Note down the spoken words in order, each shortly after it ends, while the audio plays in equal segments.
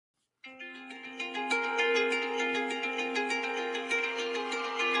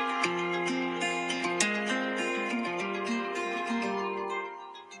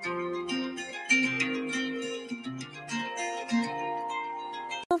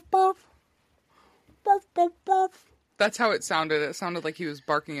That's how it sounded. It sounded like he was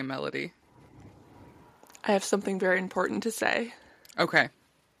barking a melody. I have something very important to say. Okay.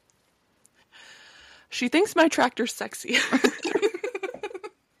 She thinks my tractor's sexy.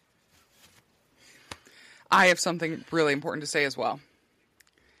 I have something really important to say as well.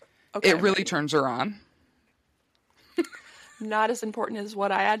 Okay, it really turns her on. Not as important as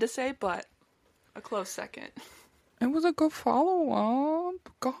what I had to say, but a close second. It was a good follow-up.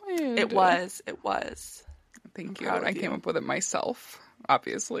 Go ahead. It was. Thank you. I came up with it myself,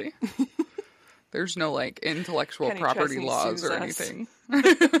 obviously. There's no, like, intellectual Kenny property Chesney laws or us. anything.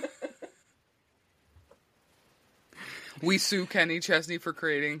 We sue Kenny Chesney for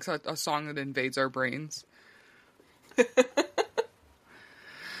creating a song that invades our brains.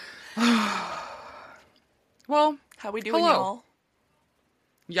 Well, how we doing, hello.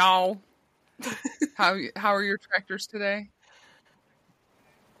 Y'all. How are your tractors today?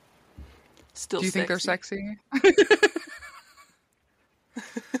 Still Do you sexy. think they're sexy?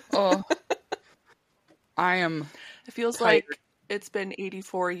 Oh. I am It feels tired. like it's been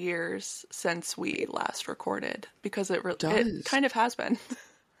 84 years since we last recorded, because it kind of has been.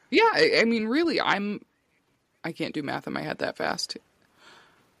 Yeah, I mean, really, I can't do math in my head that fast.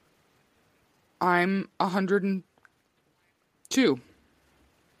 I'm 102.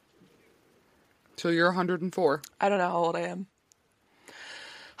 So you're 104. I don't know how old I am.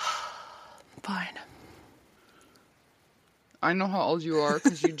 Fine. I know how old you are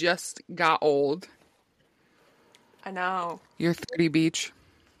because you just got old. I know. You're 30, Beach.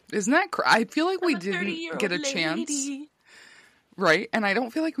 Isn't that I feel like we didn't get a chance. Lady. Right? And I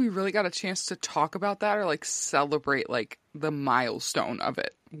don't feel like we really got a chance to talk about that or, like, celebrate, like, the milestone of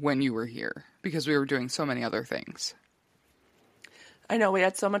it when you were here. Because we were doing so many other things. I know, we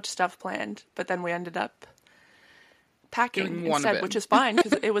had so much stuff planned, but then we ended up packing instead, which is fine,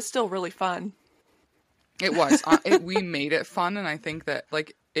 because it was still really fun. It was. We made it fun, and I think that,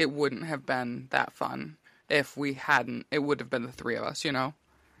 like, it wouldn't have been that fun if we hadn't. It would have been the three of us, you know?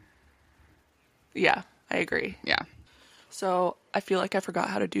 Yeah, I agree. Yeah. So, I feel like I forgot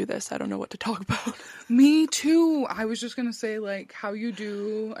how to do this. I don't know what to talk about. Me too. I was just gonna say, like, how you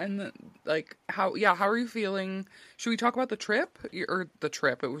do, and, like, how are you feeling? Should we talk about the trip? Or the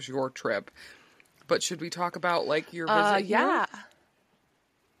trip, it was your trip. But should we talk about, like, your visit yeah.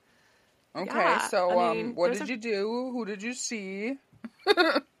 here? Okay, yeah. so, I mean, what did you do? Who did you see?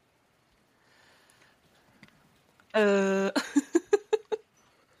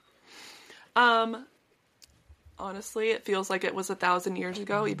 Honestly, it feels like it was 1,000 years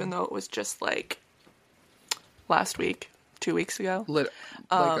ago, even though it was just, like, last week, 2 weeks ago. Like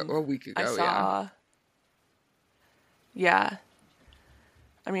a week ago, I saw... Yeah.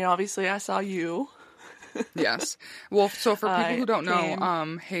 I mean, obviously, I saw you. Yes. Well, so for people who don't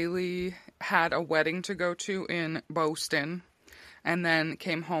know, Haley had a wedding to go to in Boston, and then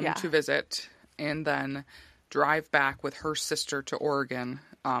came home to visit, and then drive back with her sister to Oregon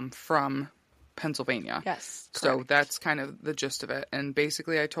from Pennsylvania. Yes. Correct. So that's kind of the gist of it. And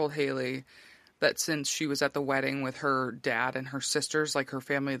basically I told Haley that since she was at the wedding with her dad and her sisters, like her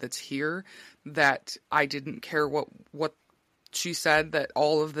family that's here, that I didn't care what she said, that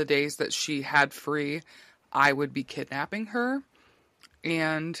all of the days that she had free, I would be kidnapping her.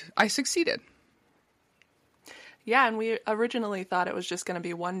 And I succeeded. Yeah, and we originally thought it was just going to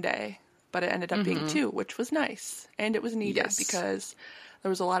be one day, but it ended up being 2, which was nice. And it was needed because there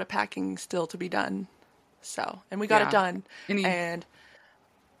was a lot of packing still to be done. So, and we got it done. And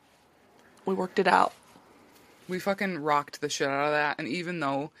we worked it out. We fucking rocked the shit out of that. And even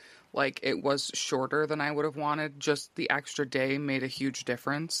though, like, it was shorter than I would have wanted, just the extra day made a huge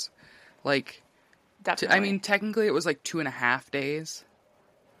difference. Like, definitely. I mean, technically it was like 2.5 days.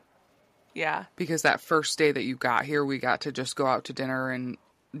 Yeah. Because that first day that you got here, we got to just go out to dinner and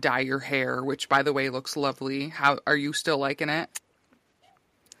dye your hair, which, by the way, looks lovely. How are you still liking it?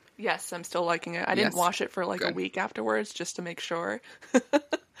 Yes, I'm still liking it. I didn't wash it for like a week afterwards just to make sure.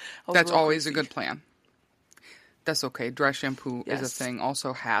 That's always a good plan. That's okay. Dry shampoo is a thing.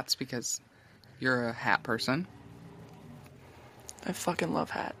 Also hats, because you're a hat person. I fucking love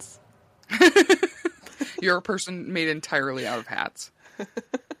hats. You're a person made entirely out of hats.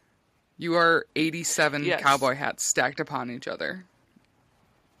 You are 87 cowboy hats stacked upon each other.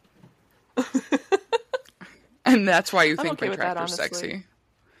 And that's why you think my tractor's sexy.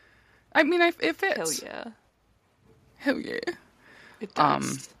 I mean, it fits. Hell yeah. Hell yeah. It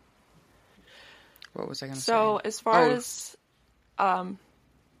does. What was I going to say? So, as far as... I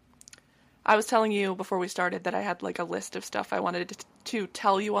was telling you before we started that I had, like, a list of stuff I wanted to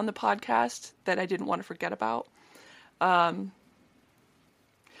tell you on the podcast that I didn't want to forget about.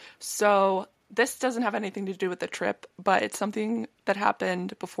 So, this doesn't have anything to do with the trip, but it's something that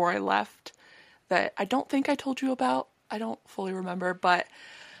happened before I left that I don't think I told you about. I don't fully remember, but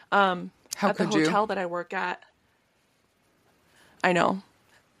How at the could you? hotel that I work at, I know,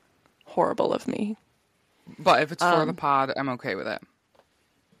 horrible of me. But if it's for the pod, I'm okay with it.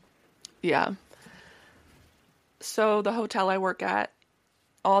 Yeah. So the hotel I work at,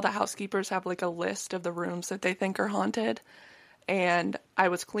 all the housekeepers have like a list of the rooms that they think are haunted. And I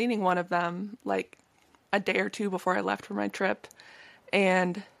was cleaning one of them like a day or two before I left for my trip.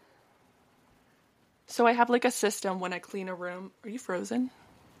 And so I have like a system when I clean a room. Are you frozen?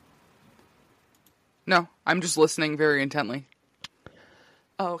 No, I'm just listening very intently.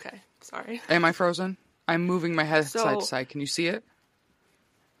 Oh, okay. Sorry. Am I frozen? I'm moving my head side to side. Can you see it?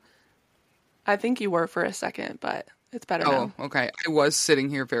 I think you were for a second, but it's better now. Oh, okay. I was sitting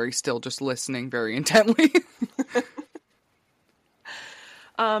here very still, just listening very intently.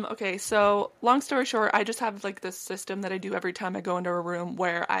 Okay, so long story short, I just have like this system that I do every time I go into a room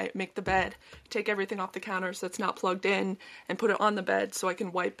where I make the bed, take everything off the counter so it's not plugged in, and put it on the bed so I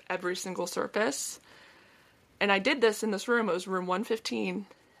can wipe every single surface. And I did this in this room. It was room 115.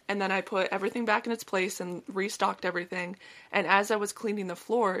 And then I put everything back in its place and restocked everything. And as I was cleaning the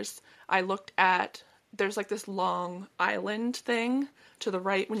floors, I looked at, there's like this long island thing to the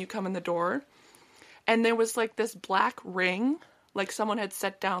right when you come in the door. And there was like this black ring, like someone had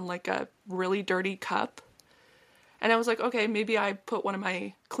set down like a really dirty cup. And I was like, okay, maybe I put one of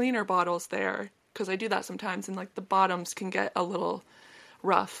my cleaner bottles there, because I do that sometimes, and like the bottoms can get a little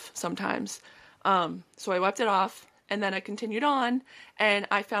rough sometimes. So I wiped it off, and then I continued on, and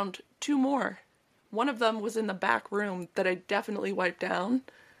I found two more. One of them was in the back room that I definitely wiped down.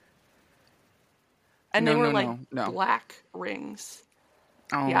 And they were black rings.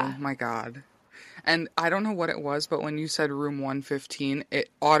 Oh, yeah. My God. And I don't know what it was, but when you said room 115, it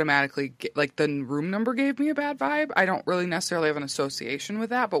automatically, like, the room number gave me a bad vibe. I don't really necessarily have an association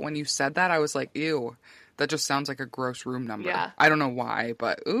with that, but when you said that, I was like, ew, that just sounds like a gross room number. Yeah. I don't know why,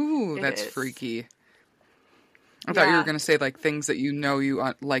 but ooh, that's freaky. I thought you were going to say, like, things that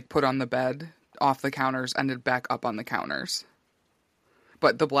you like, put on the bed, off the counters, ended back up on the counters.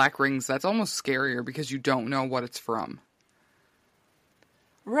 But the black rings, that's almost scarier because you don't know what it's from.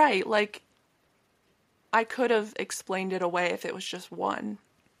 Right, like, I could have explained it away if it was just one,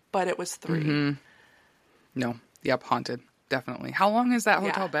 but it was 3. Mm-hmm. No. Yep, haunted. Definitely. How long has that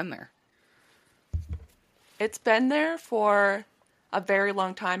hotel been there? It's been there for a very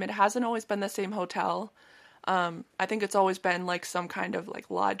long time. It hasn't always been the same hotel. I think it's always been, like, some kind of, like,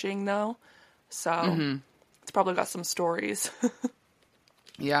 lodging, though. So, it's probably got some stories.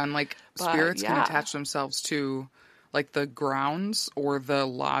 Yeah, and, like, spirits can attach themselves to, like, the grounds or the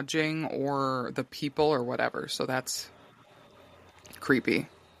lodging or the people or whatever. So that's creepy.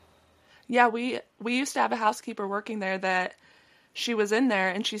 Yeah, we used to have a housekeeper working there that she was in there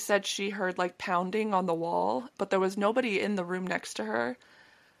and she said she heard, like, pounding on the wall, but there was nobody in the room next to her.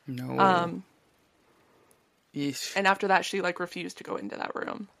 No. Yeesh. And after that, she, like, refused to go into that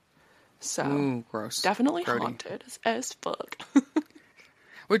room. So, ooh, gross. Definitely Grody. Haunted as fuck.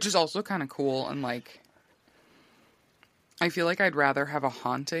 Which is also kind of cool, and, like, I feel like I'd rather have a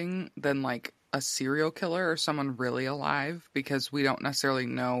haunting than, like, a serial killer or someone really alive, because we don't necessarily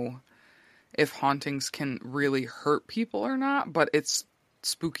know if hauntings can really hurt people or not, but it's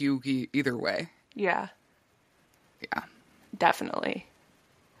spooky ooky either way. Yeah. Yeah. Definitely.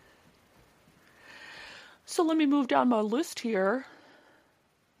 So let me move down my list here.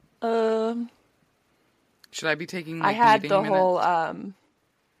 Should I be taking, like, I had the minutes? whole,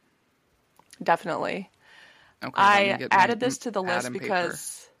 definitely. Okay, I added this to the list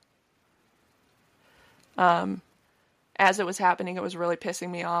because, as it was happening, it was really pissing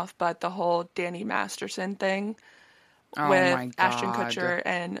me off, but the whole Danny Masterson thing with Ashton Kutcher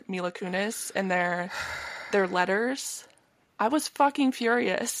and Mila Kunis and their letters, I was fucking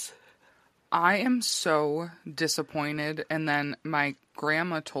furious. I am so disappointed. And then my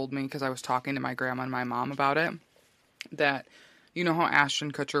grandma told me, because I was talking to my grandma and my mom about it, that, you know how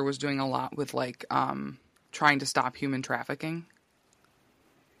Ashton Kutcher was doing a lot with, like, trying to stop human trafficking?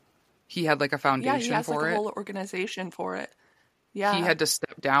 He had, like, a foundation for it. Yeah, he has, like, a whole organization for it. Yeah. He had to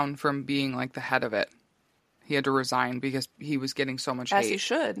step down from being, like, the head of it. He had to resign because he was getting so much hate. As he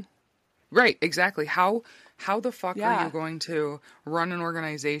should. Right, exactly. How the fuck are you going to run an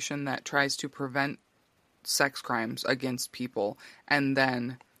organization that tries to prevent sex crimes against people and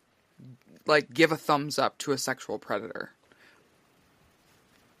then, like, give a thumbs up to a sexual predator?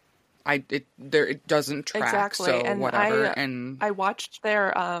 It doesn't track, exactly. So and whatever. I watched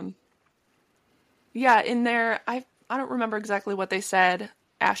their in their I don't remember exactly what they said,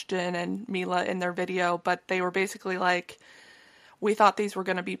 Ashton and Mila in their video, but they were basically like, we thought these were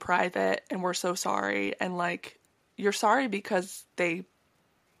going to be private and we're so sorry. And like, you're sorry because they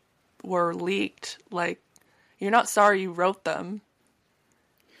were leaked. Like, you're not sorry you wrote them.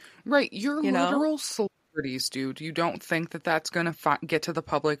 Right. You're literal celebrities, dude. You don't think that that's going to get to the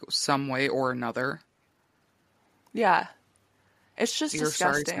public some way or another? Yeah. It's just You're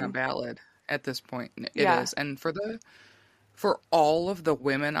disgusting. Sorry it's not valid at this point. It is. And for all of the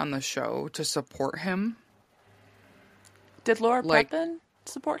women on the show to support him. Did Laura Prepon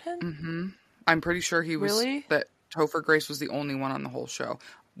support him? Mm-hmm. I'm pretty sure he was. Really? That Topher Grace was the only one on the whole show.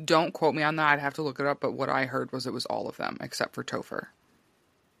 Don't quote me on that. I'd have to look it up. But what I heard was it was all of them except for Topher.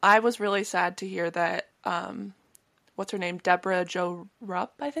 I was really sad to hear that. What's her name? Deborah Jo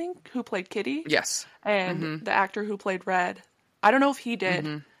Rupp, I think, who played Kitty. Yes. And the actor who played Red. I don't know if he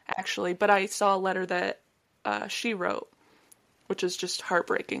did actually, but I saw a letter that she wrote, which is just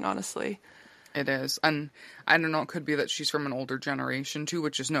heartbreaking, honestly. It is. And I don't know, it could be that she's from an older generation too,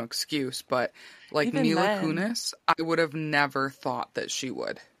 which is no excuse, but like even Mila Kunis, I would have never thought that she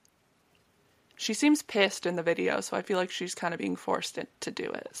would. She seems pissed in the video, so I feel like she's kind of being forced to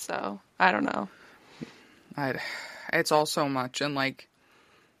do it. So, I don't know. It's all so much. And like,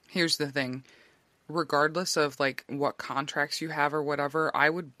 here's the thing. Regardless of like what contracts you have or whatever, I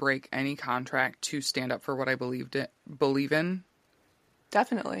would break any contract to stand up for what I believe in.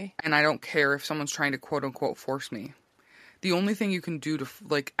 Definitely. And I don't care if someone's trying to quote unquote force me. The only thing you can do to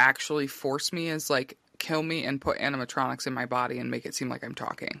like actually force me is like kill me and put animatronics in my body and make it seem like I'm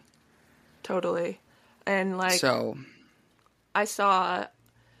talking. Totally. And like, so I saw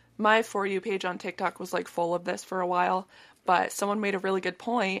my For You page on TikTok was like full of this for a while, but someone made a really good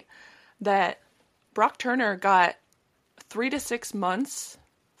point that Brock Turner got 3 to 6 months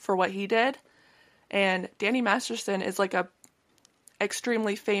for what he did. And Danny Masterson is like a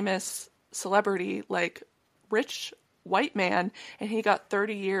extremely famous celebrity, like rich white man, and he got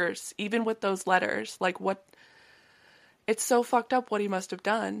 30 years, even with those letters. Like, what? It's so fucked up what he must have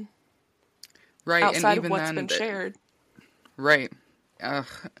done. Right. Outside and even of what's been shared. Right. I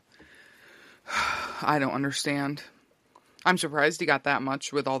don't understand. I'm surprised he got that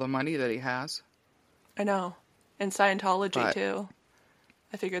much with all the money that he has. I know. And Scientology, too.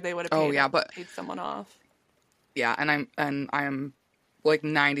 I figured they would have paid someone off. Yeah, and I'm like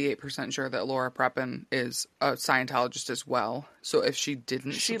 98% sure that Laura Prepon is a Scientologist as well. So if she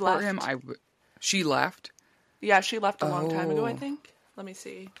didn't support him, she left? Yeah, she left a long time ago, I think. Let me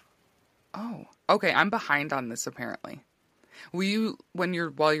see. Oh, okay. I'm behind on this, apparently. Will you,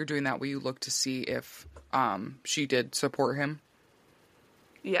 while you're doing that, will you look to see if she did support him?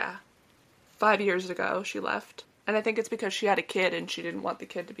 Yeah. 5 years ago, she left. And I think it's because she had a kid and she didn't want the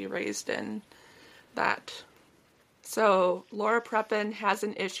kid to be raised in that. So, Laura Prepon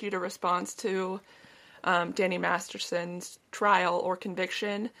hasn't issued a response to Danny Masterson's trial or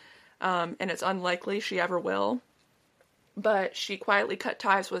conviction, and it's unlikely she ever will. But she quietly cut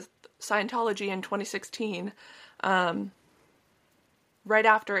ties with Scientology in 2016, right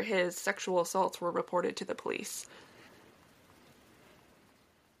after his sexual assaults were reported to the police.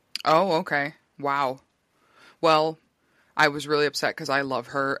 Oh, okay. Wow. Well, I was really upset because I love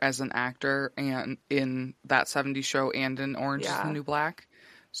her as an actor and in that 70s show and in Orange is the New Black.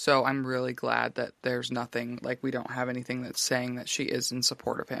 So I'm really glad that there's nothing, like we don't have anything that's saying that she is in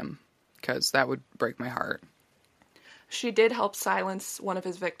support of him, because that would break my heart. She did help silence one of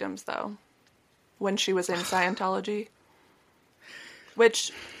his victims, though, when she was in Scientology.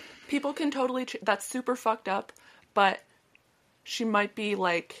 Which people can totally... that's super fucked up, but she might be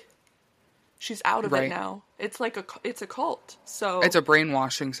like... she's out of it now. It's like it's a cult. So it's a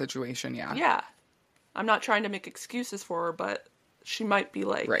brainwashing situation, yeah. Yeah. I'm not trying to make excuses for her, but she might be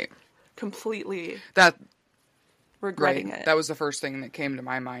like completely regretting it. That was the first thing that came to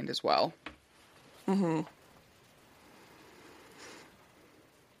my mind as well. Mm-hmm.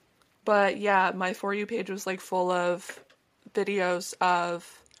 But yeah, my For You page was like full of videos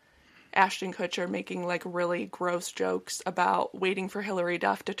of Ashton Kutcher making like really gross jokes about waiting for Hilary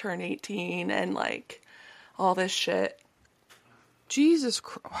Duff to turn 18 and like all this shit. Jesus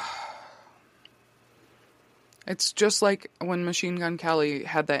Christ. It's just like when Machine Gun Kelly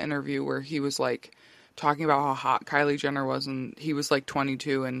had that interview where he was like talking about how hot Kylie Jenner was, and he was like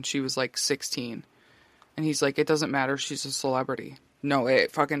 22 and she was like 16. And he's like, it doesn't matter, she's a celebrity. No,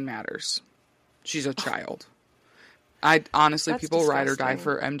 it fucking matters. She's a child. I honestly, people disgusting. Ride or die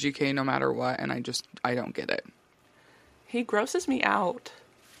for MGK no matter what, and I don't get it. He grosses me out.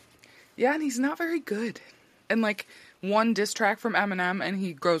 Yeah, and he's not very good. And like one diss track from Eminem, and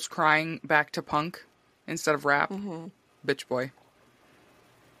he goes crying back to punk instead of rap. Mm-hmm. Bitch boy.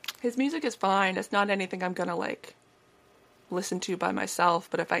 His music is fine. It's not anything I'm gonna, like, listen to by myself,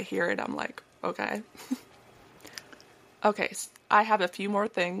 but if I hear it, I'm like, okay. Okay, I have a few more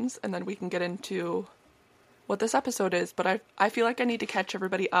things, and then we can get into what this episode is, but I feel like I need to catch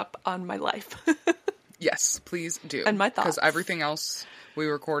everybody up on my life. Yes, please do. And my thoughts. Because everything else we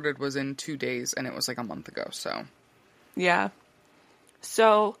recorded was in 2 days, and it was like a month ago, so. Yeah.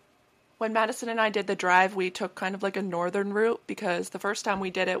 So, when Madison and I did the drive, we took kind of like a northern route, because the first time we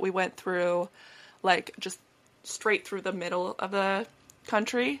did it, we went through, like, just straight through the middle of the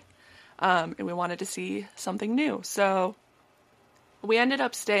country, and we wanted to see something new. So, we ended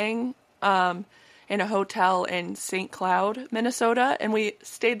up staying in a hotel in St. Cloud, Minnesota, and we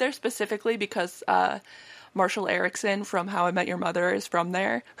stayed there specifically because Marshall Erickson from How I Met Your Mother is from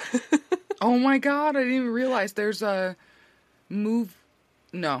there. Oh my god, I didn't even realize there's a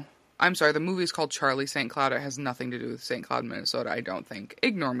No, I'm sorry, the movie's called Charlie St. Cloud. It has nothing to do with St. Cloud, Minnesota, I don't think.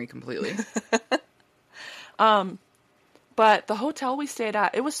 Ignore me completely. But the hotel we stayed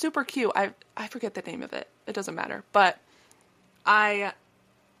at, it was super cute. I forget the name of it. It doesn't matter. But I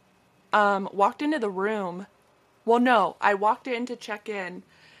walked into the room. Well, no, I walked in to check in,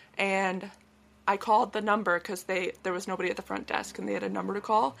 and I called the number because there was nobody at the front desk, and they had a number to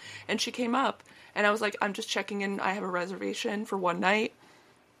call. And she came up, and I was like, I'm just checking in. I have a reservation for one night.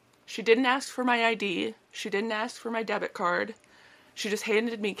 She didn't ask for my ID. She didn't ask for my debit card. She just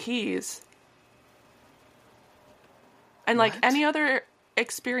handed me keys. And like any other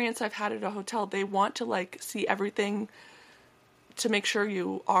experience I've had at a hotel, they want to like see everything to make sure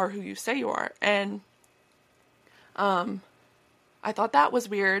you are who you say you are. And I thought that was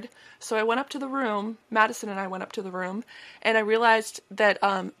weird. So I went up to the room, Madison and I went up to the room, and I realized that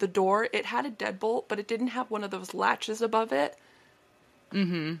the door, it had a deadbolt, but it didn't have one of those latches above it.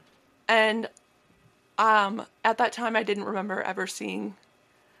 Mm-hmm. And at that time, I didn't remember ever seeing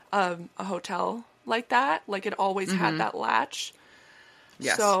a hotel like that. Like, it always had that latch.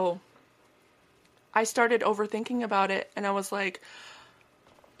 Yes. So I started overthinking about it, and I was like,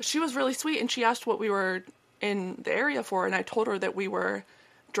 she was really sweet, and she asked what we were in the area for, and I told her that we were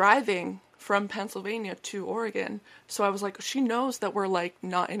driving from Pennsylvania to Oregon. So I was like, she knows that we're, like,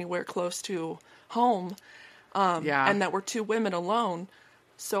 not anywhere close to home, and that we're two women alone.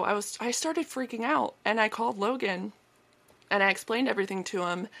 So I started freaking out, and I called Logan, and I explained everything to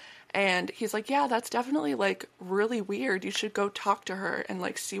him, and he's like, yeah, that's definitely, like, really weird. You should go talk to her and,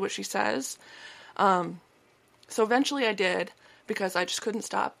 like, see what she says. So eventually I did, because I just couldn't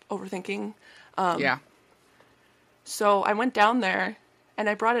stop overthinking. So I went down there, and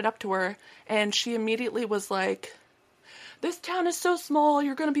I brought it up to her, and she immediately was like, this town is so small,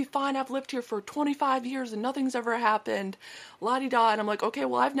 you're going to be fine. I've lived here for 25 years, and nothing's ever happened. La-di-da. And I'm like, okay,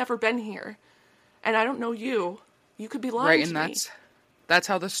 well, I've never been here, and I don't know you. You could be lying to me. Right, and that's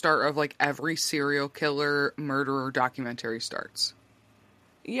how the start of, like, every serial killer, murderer documentary starts.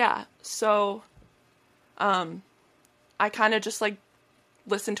 Yeah, so, I kind of just, like,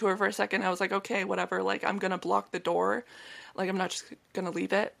 listened to her for a second. I was like, okay, whatever, like, I'm gonna block the door. Like, I'm not just gonna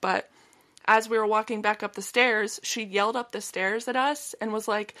leave it. But as we were walking back up the stairs, she yelled up the stairs at us and was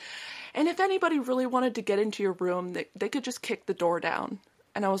like, and if anybody really wanted to get into your room, they could just kick the door down.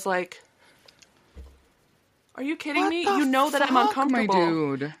 And I was like, are you kidding me? You know that I'm uncomfortable. My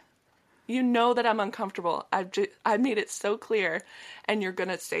dude. You know that I'm uncomfortable. I made it so clear, and you're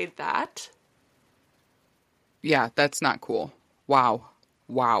gonna say that? Yeah, that's not cool. Wow.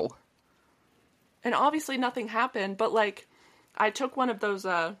 And obviously nothing happened, but, like, I took one of those,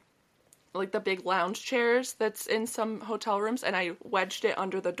 like, the big lounge chairs that's in some hotel rooms, and I wedged it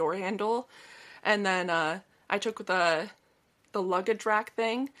under the door handle, and then, I took the luggage rack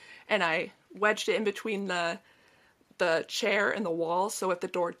thing, and I wedged it in between the chair and the wall, so if the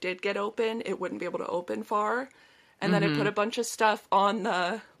door did get open, it wouldn't be able to open far. And then I put a bunch of stuff on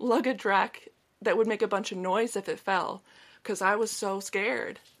the luggage rack that would make a bunch of noise if it fell, because I was so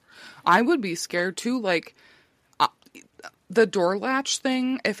scared. I would be scared, too. Like, the door latch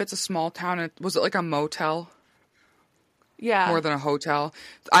thing, if it's a small town, was it like a motel? Yeah. More than a hotel.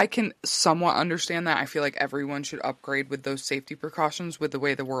 I can somewhat understand that. I feel like everyone should upgrade with those safety precautions with the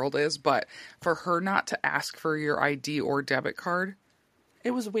way the world is. But for her not to ask for your ID or debit card,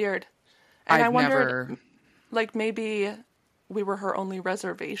 it was weird. And I wondered, like, maybe we were her only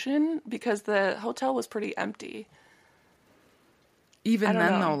reservation, because the hotel was pretty empty. Even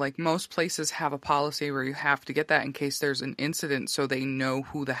then, though, like, most places have a policy where you have to get that in case there's an incident so they know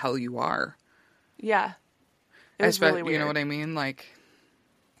who the hell you are. Yeah. It was really weird. You know what I mean? Like,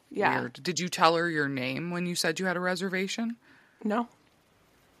 yeah. Weird. Did you tell her your name when you said you had a reservation? No.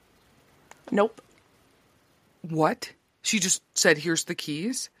 Nope. What? She just said, here's the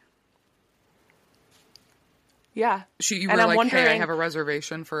keys? Yeah. You were like, hey, I have a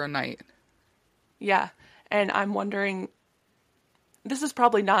reservation for a night. Yeah. And I'm wondering, this is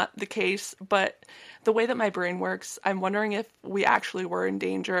probably not the case, but the way that my brain works, I'm wondering if we actually were in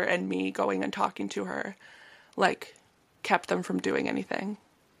danger and me going and talking to her, like, kept them from doing anything,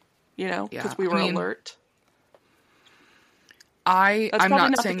 you know, because we were alert. I'm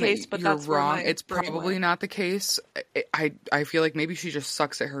not saying case, that you're wrong. It's probably not the case. I feel like maybe she just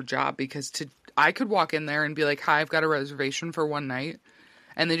sucks at her job, because I could walk in there and be like, hi, I've got a reservation for one night,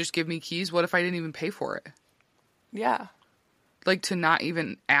 and they just give me keys. What if I didn't even pay for it? Yeah. Like, to not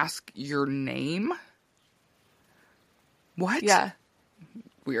even ask your name? What? Yeah.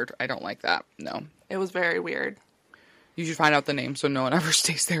 Weird. I don't like that. No. It was very weird. You should find out the name so no one ever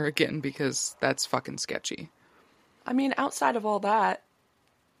stays there again, because that's fucking sketchy. I mean, outside of all that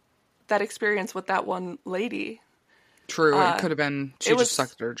experience with that one lady. True. It could have been, she just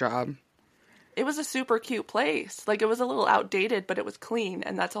sucked at her job. It was a super cute place. Like, it was a little outdated, but it was clean,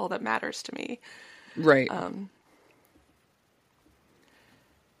 and that's all that matters to me. Right.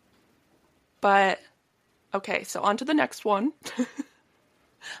 But, okay, so on to the next one.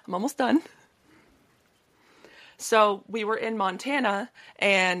 I'm almost done. So, we were in Montana,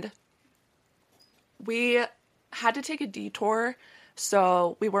 and we had to take a detour,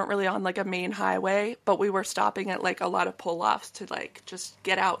 so we weren't really on, like, a main highway, but we were stopping at, like, a lot of pull-offs to, like, just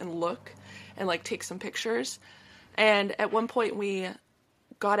get out and look and, like, take some pictures. And at one point, we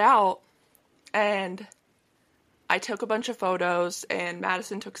got out, and I took a bunch of photos, and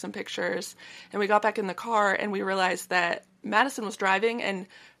Madison took some pictures, and we got back in the car, and we realized that Madison was driving, and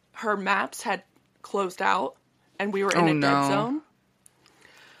her maps had closed out, and we were in a dead zone.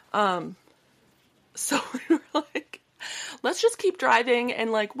 So we were like, let's just keep driving,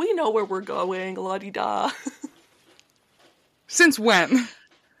 and, like, we know where we're going, la-di-da. Since when?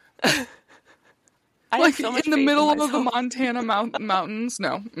 Like, so in the middle of the Montana mountains?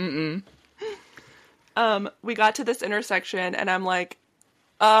 No. Mm-mm. We got to this intersection, and I'm like,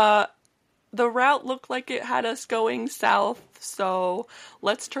 the route looked like it had us going south, so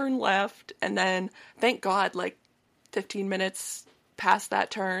let's turn left. And then, thank God, like, 15 minutes past that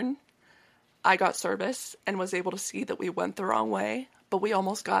turn, I got service and was able to see that we went the wrong way, but we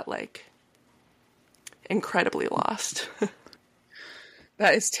almost got, like, incredibly lost.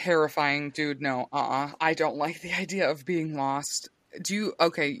 That is terrifying, dude. No, I don't like the idea of being lost.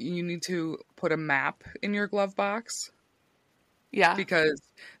 Okay, you need to put a map in your glove box. Yeah. Because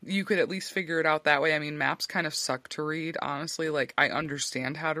you could at least figure it out that way. I mean, maps kind of suck to read, honestly. Like, I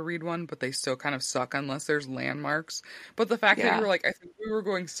understand how to read one, but they still kind of suck unless there's landmarks. But the fact that you were like, I think we were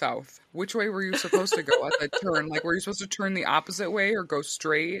going south. Which way were you supposed to go at the turn? Like, were you supposed to turn the opposite way or go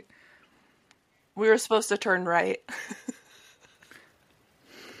straight? We were supposed to turn right.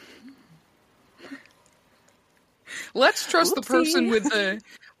 Let's trust the person with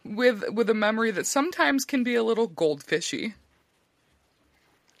a memory that sometimes can be a little goldfishy.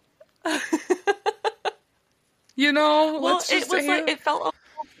 You know, well,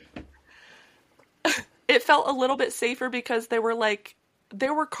 it felt a little bit safer because there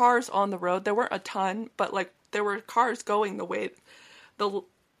were cars on the road. There weren't a ton, but, like, there were cars going the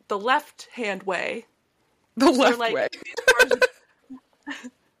left hand way. The left way.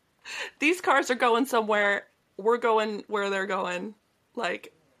 These cars are going somewhere. We're going where they're going.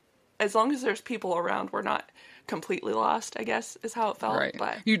 Like, as long as there's people around, we're not completely lost, I guess, is how it felt. Right.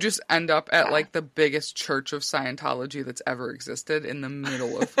 But you just end up at, like, the biggest church of Scientology that's ever existed in the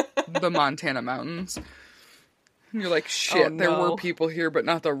middle of the Montana mountains. And you're like, shit, there were people here, but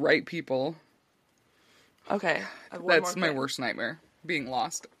not the right people. Okay. That's my worst nightmare. Being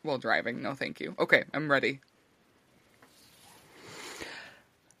lost while driving. No, thank you. Okay, I'm ready.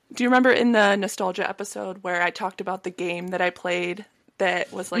 Do you remember in the nostalgia episode where I talked about the game that I played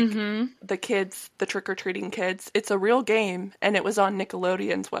that was like the kids, the trick-or-treating kids? It's a real game, and it was on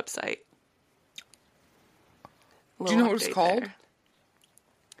Nickelodeon's website. Do you know what it was called?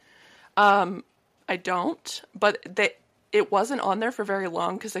 I don't, but it wasn't on there for very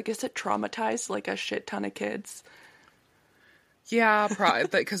long because I guess it traumatized like a shit ton of kids. Yeah, probably,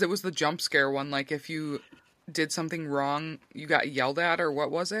 because it was the jump scare one. Like, if you did something wrong, you got yelled at, or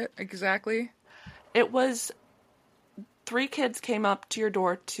what was it exactly? It was 3 kids came up to your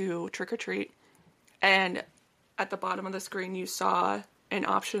door to trick or treat, and at the bottom of the screen you saw an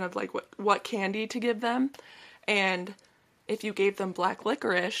option of like what candy to give them, and if you gave them black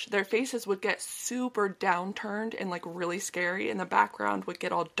licorice, their faces would get super downturned and like really scary, and the background would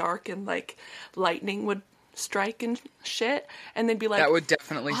get all dark and like lightning would strike and shit, and they'd be like, that would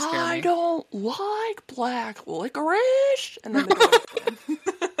definitely scare me. I don't like black licorice, and then the door would open.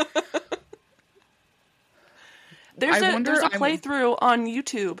 There's a playthrough on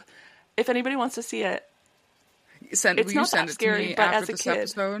YouTube. If anybody wants to see it. It's not that scary, but as a kid.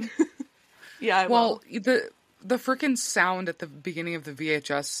 Episode? Yeah, I will. The freaking sound at the beginning of the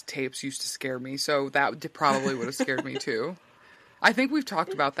VHS tapes used to scare me, so that probably would have scared me too. I think we've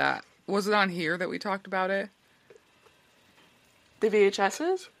talked about that. Was it on here that we talked about it? The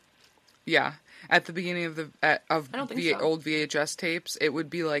VHSs? Yeah. At the beginning of old VHS tapes, it would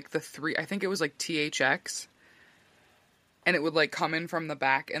be like I think it was like THX, and it would like come in from the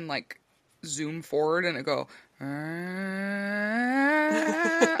back and like zoom forward and it go,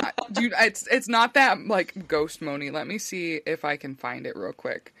 dude, it's not that like ghost moany. Let me see if I can find it real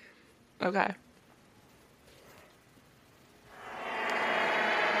quick. Okay.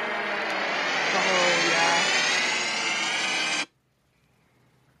 Oh yeah.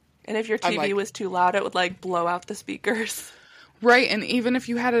 And if your TV was too loud, it would like blow out the speakers. Right, and even if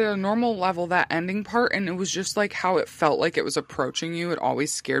you had it at a normal level, that ending part, and it was just like how it felt like it was approaching you, it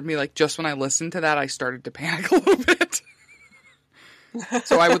always scared me. Like, just when I listened to that, I started to panic a little bit.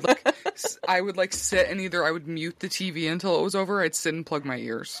 So I would sit and either I would mute the TV until it was over, or I'd sit and plug my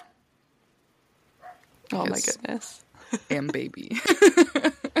ears. Oh my goodness. Baby.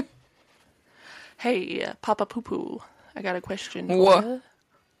 Hey, Papa Poo Poo, I got a question for you.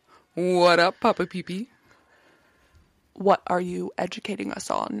 What up, Papa Pee Pee? What are you educating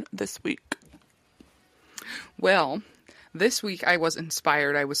us on this week? Well, this week I was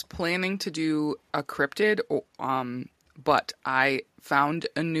inspired. I was planning to do a cryptid, but I found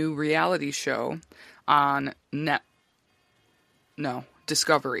a new reality show on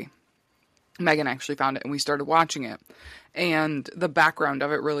Discovery. Megan actually found it and we started watching it. And the background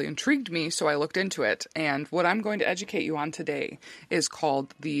of it really intrigued me, so I looked into it. And what I'm going to educate you on today is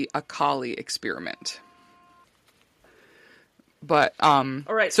called the Acali experiment. But all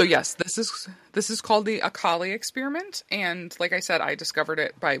right. So yes, this is called the Acali experiment, and like I said, I discovered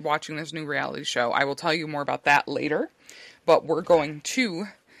it by watching this new reality show. I will tell you more about that later, but we're going to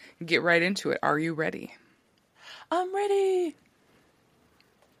get right into it. Are you ready? I'm ready.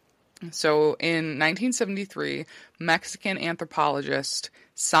 So in 1973, Mexican anthropologist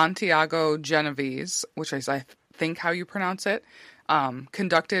Santiago Genovese, which is I think how you pronounce it,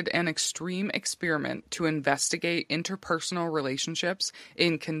 conducted an extreme experiment to investigate interpersonal relationships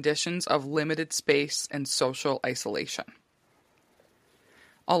in conditions of limited space and social isolation.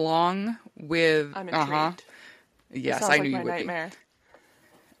 Along with... I'm intrigued. Yes, I knew you would nightmare.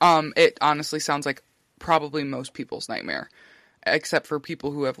 Be. It honestly sounds like probably most people's nightmare, except for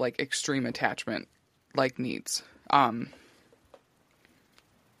people who have like extreme attachment like needs. I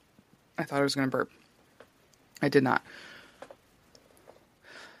thought I was going to burp. I did not.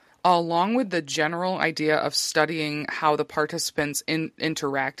 Along with the general idea of studying how the participants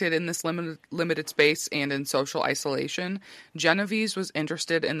interacted in this limited space and in social isolation, Genovese was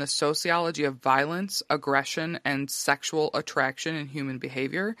interested in the sociology of violence, aggression, and sexual attraction in human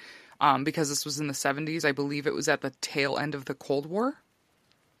behavior. Because this was in the 70s, I believe it was at the tail end of the Cold War.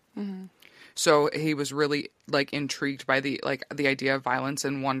 Mm-hmm. So he was really like intrigued by the idea of violence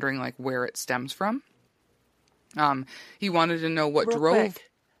and wondering like where it stems from. He wanted to know what drove. Quick.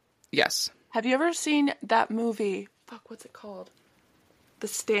 Yes. Have you ever seen that movie? Fuck, what's it called? The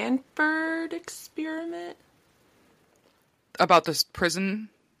Stanford Experiment? About this prison?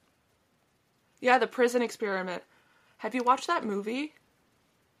 Yeah, the prison experiment. Have you watched that movie?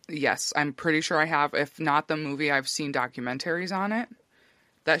 Yes, I'm pretty sure I have. If not the movie, I've seen documentaries on it.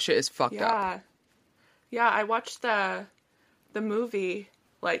 That shit is fucked up. Yeah, I watched the movie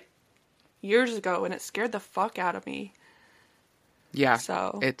like years ago and it scared the fuck out of me. Yeah.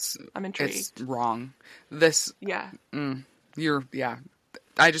 So I'm intrigued. It's wrong. This. Yeah. Yeah.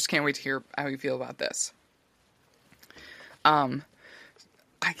 I just can't wait to hear how you feel about this. I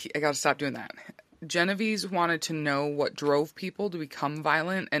gotta stop doing that. Genovese wanted to know what drove people to become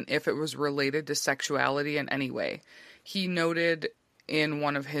violent and if it was related to sexuality in any way. He noted in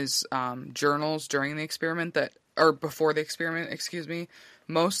one of his journals during the experiment before the experiment,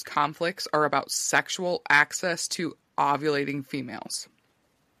 most conflicts are about sexual access to ovulating females.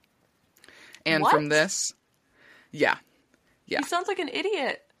 And what? From this, yeah. He sounds like an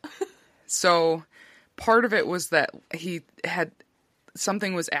idiot. So part of it was that he had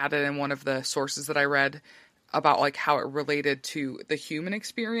something was added in one of the sources that I read about like how it related to the human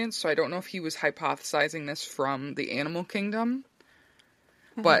experience. So I don't know if he was hypothesizing this from the animal kingdom,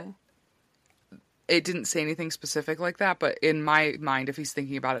 but it didn't say anything specific like that. But in my mind, if he's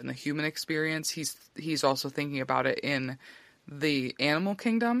thinking about it in the human experience, he's also thinking about it in the animal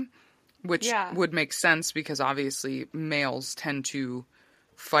kingdom, which would make sense because obviously males tend to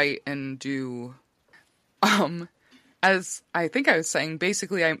fight and do as I think I was saying,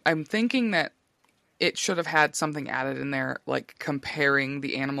 basically, I'm thinking that it should have had something added in there, like comparing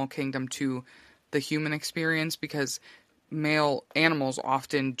the animal kingdom to the human experience, because male animals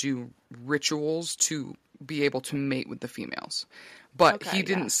often do rituals to be able to mate with the females. But he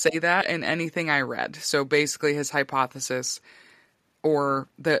didn't say that in anything I read. So basically his hypothesis, or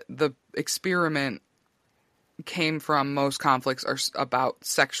the experiment, came from most conflicts are about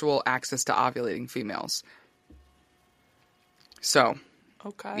sexual access to ovulating females. So,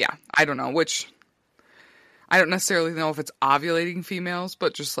 yeah, I don't know, I don't necessarily know if it's ovulating females,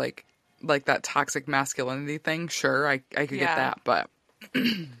 but just like that toxic masculinity thing. Sure, I could get that, but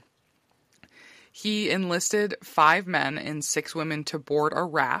he enlisted 5 men and 6 women to board a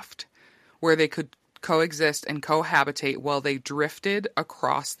raft where they could coexist and cohabitate while they drifted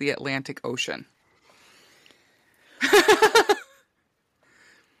across the Atlantic Ocean.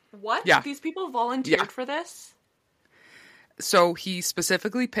 What? Yeah. These people volunteered for this? So he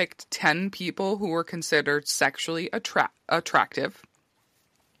specifically picked 10 people who were considered sexually attractive.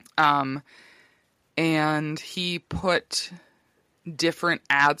 And he put different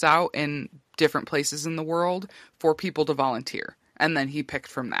ads out in different places in the world for people to volunteer. And then he picked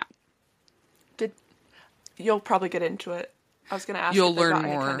from that. You'll probably get into it. I was going to ask if they got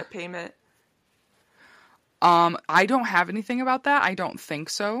any kind of payment. I don't have anything about that. I don't think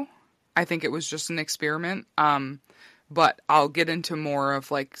so. I think it was just an experiment. But I'll get into more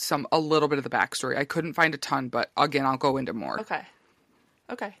of like a little bit of the backstory. I couldn't find a ton, but again, I'll go into more.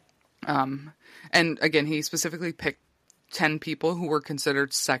 Okay. And again, he specifically picked 10 people who were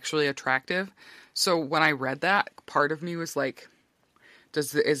considered sexually attractive. So when I read that, part of me was like,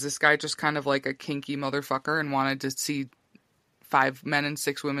 is this guy just kind of like a kinky motherfucker and wanted to see 5 men and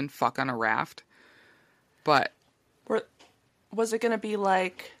 6 women fuck on a raft? But was it going to be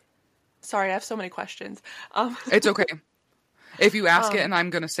like... Sorry, I have so many questions. It's okay. If you ask it and I'm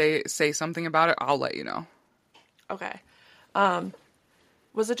going to say something about it, I'll let you know. Okay.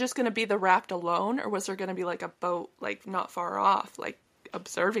 Was it just going to be the raft alone, or was there going to be like a boat like not far off, like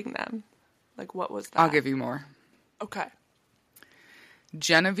observing them? Like what was that? I'll give you more. Okay.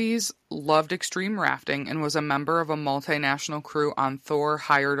 Genovese loved extreme rafting and was a member of a multinational crew on Thor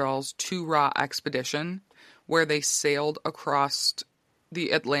Heyerdahl's Two-Ra expedition, where they sailed across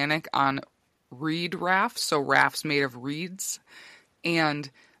the Atlantic on reed rafts, so rafts made of reeds. And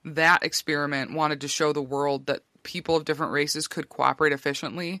that experiment wanted to show the world that people of different races could cooperate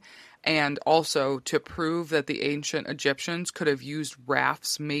efficiently, and also to prove that the ancient Egyptians could have used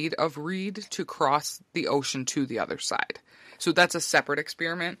rafts made of reed to cross the ocean to the other side. So that's a separate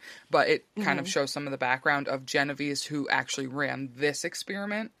experiment, but it kind of shows some of the background of Genovese, who actually ran this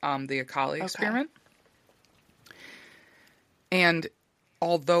experiment, the Acali experiment. And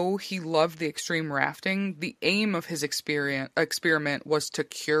although he loved the extreme rafting, the aim of his experiment was to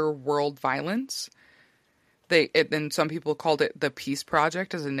cure world violence. And some people called it the Peace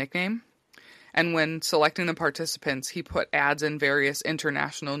Project as a nickname. And when selecting the participants, he put ads in various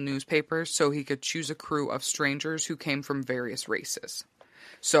international newspapers so he could choose a crew of strangers who came from various races.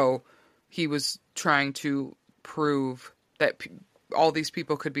 So he was trying to prove that all these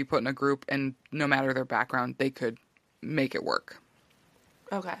people could be put in a group, and no matter their background, they could make it work.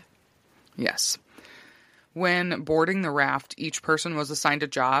 Okay. Yes. When boarding the raft, each person was assigned a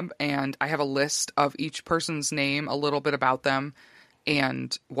job, and I have a list of each person's name, a little bit about them,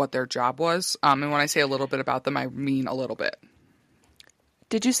 and what their job was. And when I say a little bit about them, I mean a little bit.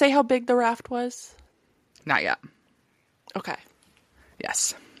 Did you say how big the raft was? Not yet. Okay.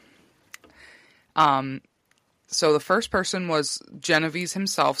 Yes. So the first person was Genovese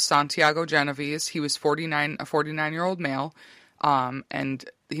himself, Santiago Genovese. He was a 49-year-old male. And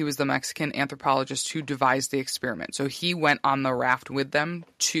he was the Mexican anthropologist who devised the experiment. So he went on the raft with them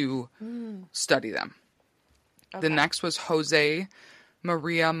to study them. Okay. The next was Jose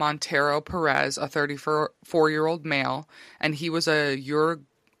Maria Montero Perez, a 34-year-old male, and he was a Uruguayan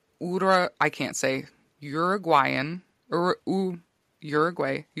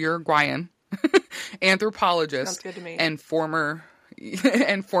anthropologist and former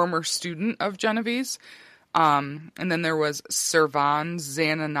student of Genovese. And then there was Servan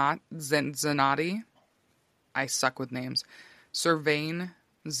Zanotti. I suck with names. Servain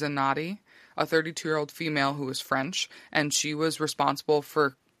Zanotti, a 32-year-old female who was French, and she was responsible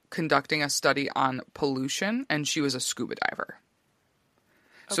for conducting a study on pollution, and she was a scuba diver.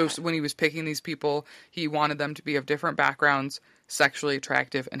 Okay. So when he was picking these people, he wanted them to be of different backgrounds, sexually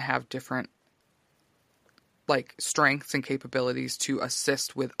attractive, and have different strengths and capabilities to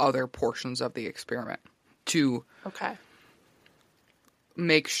assist with other portions of the experiment. To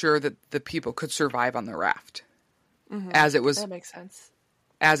make sure that the people could survive on the raft. as it was. That makes sense.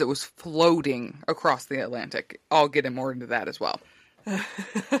 As it was floating across the Atlantic. I'll get more into that as well.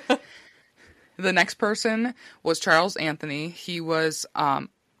 The next person was Charles Anthony. He was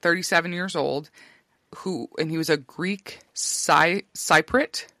 37 years old, and he was a Greek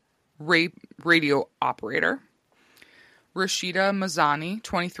Cypriot radio operator. Rashida Mazani,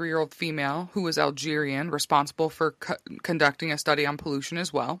 23-year-old female, who was Algerian, responsible for conducting a study on pollution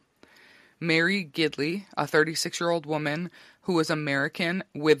as well. Mary Gidley, a 36-year-old woman who was American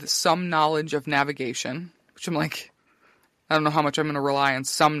with some knowledge of navigation, which I'm like, I don't know how much I'm going to rely on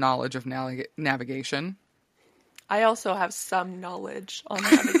some knowledge of navigation. I also have some knowledge on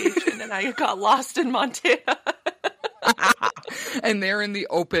navigation, and I got lost in Montana. And they're in the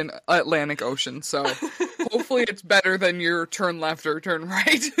open Atlantic Ocean, so hopefully it's better than your turn left or turn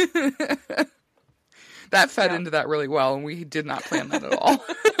right. That fed into that really well, and we did not plan that at all.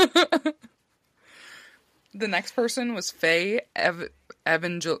 The next person was Faye oh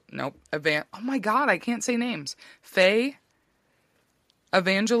my God, I can't say names. Faye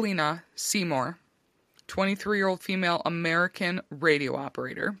Evangelina Seymour, 23-year-old female American radio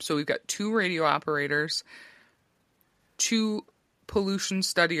operator. So we've got 2 radio operators, 2 pollution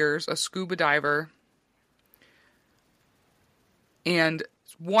studiers, a scuba diver, and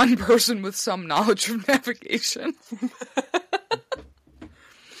 1 person with some knowledge of navigation.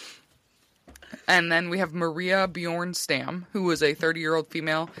 And then we have Maria Bjornstam, who was a 30-year-old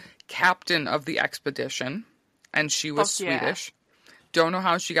female captain of the expedition, and she was Swedish. Don't know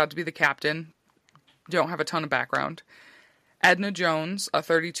how she got to be the captain. Don't have a ton of background. Edna Jones, a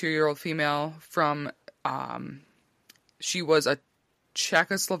 32-year-old female from, she was a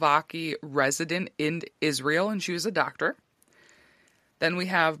Czechoslovaki resident in Israel, and she was a doctor. Then we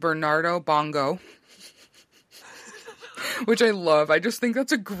have Bernardo Bongo, which I love. I just think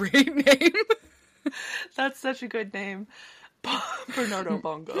that's a great name. That's such a good name. Bernardo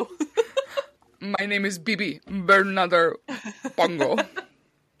Bongo. My name is Bibi Bernardo Bongo.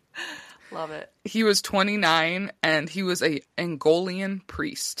 Love it. He was 29, and he was a Angolan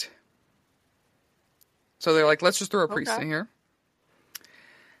priest. So they're like, let's just throw a priest in here.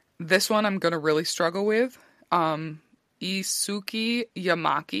 This one I'm going to really struggle with. Isuki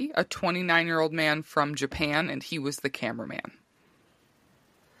Yamaki, a 29-year-old man from Japan, and he was the cameraman.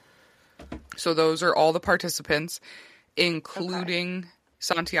 So those are all the participants, including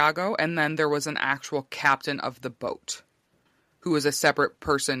Santiago, and then there was an actual captain of the boat, who was a separate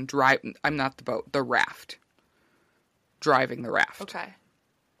person driving the raft. Driving the raft. Okay.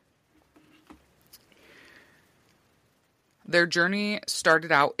 Their journey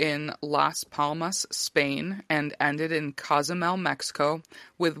started out in Las Palmas, Spain, and ended in Cozumel, Mexico,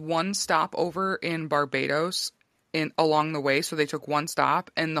 with one stopover in Barbados along the way. So they took one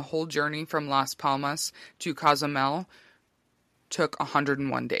stop, and the whole journey from Las Palmas to Cozumel took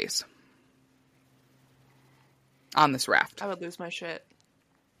 101 days on this raft. I would lose my shit.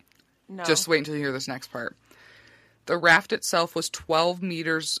 No. Just wait until you hear this next part. The raft itself was 12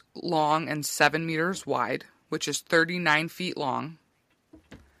 meters long and 7 meters wide, which is 39 feet long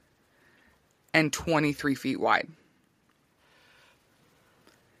and 23 feet wide.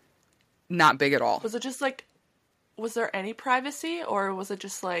 Not big at all. Was it just like, was there any privacy, or was it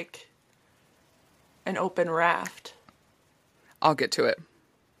just like an open raft? I'll get to it.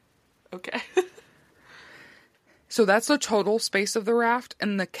 Okay. So that's the total space of the raft,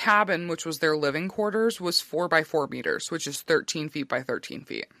 and the cabin, which was their living quarters, was 4 by 4 meters, which is 13 feet by 13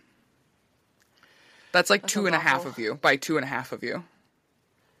 feet. That's like 2.5 of you by 2.5 of you.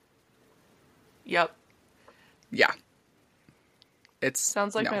 Yep. Yeah.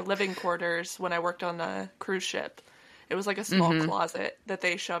 Sounds like my living quarters when I worked on a cruise ship. It was like a small closet that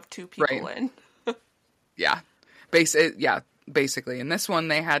they shoved 2 people in. Yeah. Basically. In this one,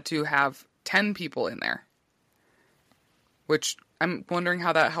 they had to have 10 people in there. Which I'm wondering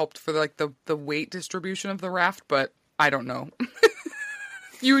how that helped for like the weight distribution of the raft, but I don't know.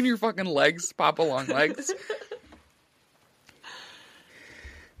 You and your fucking legs, pop along legs.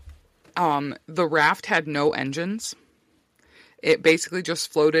 The raft had no engines. It basically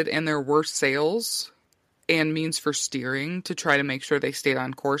just floated, and there were sails and means for steering to try to make sure they stayed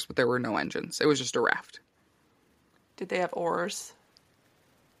on course, but there were no engines. It was just a raft. Did they have oars?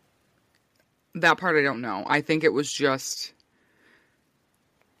 That part I don't know. I think it was just...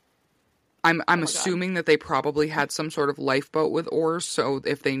 I'm assuming that they probably had some sort of lifeboat with oars, so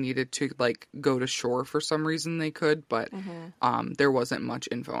if they needed to, like, go to shore for some reason, they could, but there wasn't much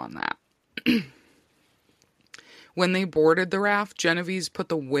info on that. When they boarded the raft, Genovese put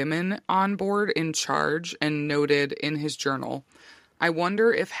the women on board in charge and noted in his journal, I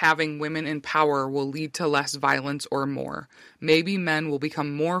wonder if having women in power will lead to less violence or more. Maybe men will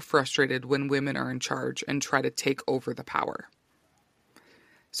become more frustrated when women are in charge and try to take over the power.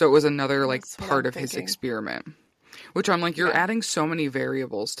 So it was another, like, part of his experiment. Which I'm like, you're adding so many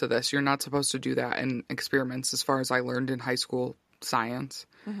variables to this. You're not supposed to do that in experiments, as far as I learned in high school science.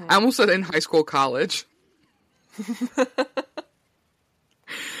 Mm-hmm. I almost said in high school college.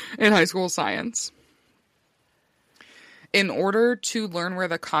 In high school science. In order to learn where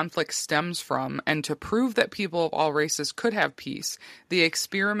the conflict stems from and to prove that people of all races could have peace, the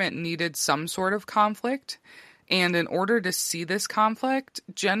experiment needed some sort of conflict. And in order to see this conflict,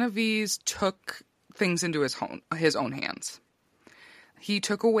 Genovese took things into his own hands. He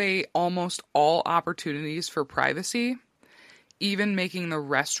took away almost all opportunities for privacy, even making the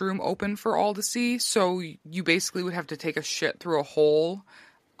restroom open for all to see. So you basically would have to take a shit through a hole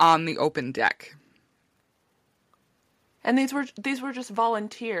on the open deck. And these were just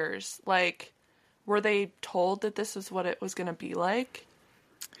volunteers. Like, were they told that this is what it was going to be like?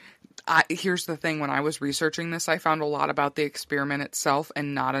 Here's the thing. When I was researching this, I found a lot about the experiment itself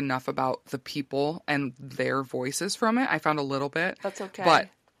and not enough about the people and their voices from it. I found a little bit. That's okay. But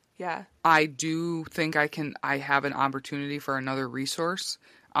yeah, I do think I have an opportunity for another resource.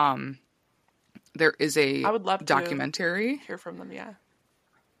 There is a I would love documentary. To hear from them, yeah.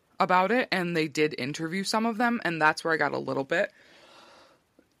 About it, and they did interview some of them, and that's where I got a little bit.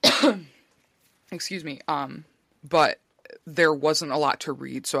 Excuse me. But there wasn't a lot to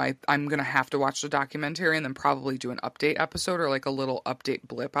read, so I'm going to have to watch the documentary and then probably do an update episode or like a little update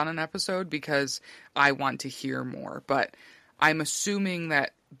blip on an episode because I want to hear more. But I'm assuming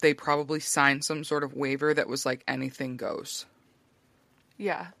that they probably signed some sort of waiver that was like anything goes.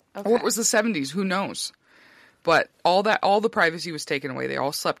 Yeah. Okay. Or it was the 70s, who knows? But all the privacy was taken away. They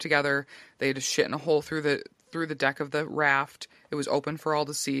all slept together. They had to shit in a hole through the deck of the raft. It was open for all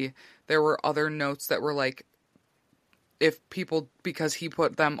to see. There were other notes that were like, if people, because he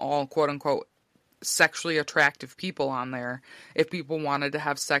put them all, quote unquote, sexually attractive people on there, if people wanted to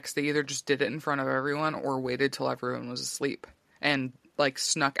have sex, they either just did it in front of everyone or waited till everyone was asleep and like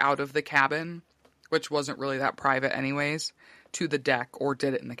snuck out of the cabin, which wasn't really that private anyways, to the deck or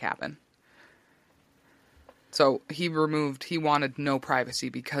did it in the cabin. So he wanted no privacy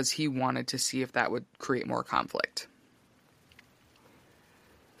because he wanted to see if that would create more conflict.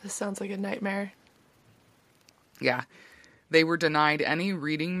 This sounds like a nightmare. Yeah. They were denied any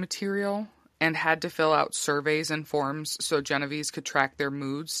reading material and had to fill out surveys and forms so Genovese could track their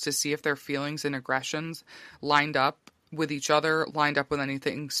moods to see if their feelings and aggressions lined up with each other, lined up with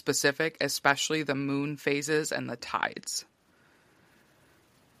anything specific, especially the moon phases and the tides.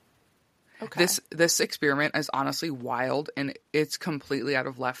 Okay. This experiment is honestly wild, and it's completely out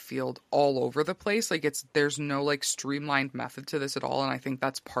of left field all over the place. Like there's no like streamlined method to this at all, and I think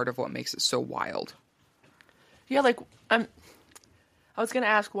that's part of what makes it so wild. Yeah, like I was gonna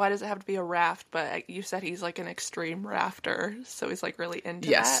ask, why does it have to be a raft? But you said he's like an extreme rafter, so he's like really into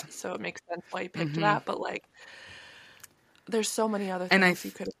that. So it makes sense why he picked that. But like, there's so many other things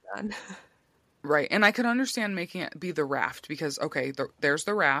you could have done. Right, and I could understand making it be the raft because okay, there's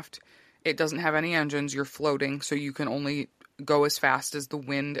the raft. It doesn't have any engines. You're floating, so you can only go as fast as the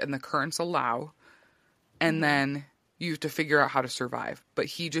wind and the currents allow. And then you have to figure out how to survive. But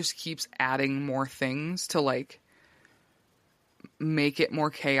he just keeps adding more things to, like, make it more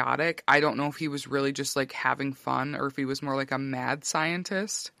chaotic. I don't know if he was really just, like, having fun or if he was more like a mad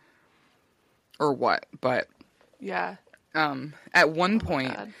scientist or what. But, yeah. At one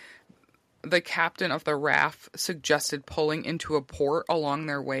point, the captain of the raft suggested pulling into a port along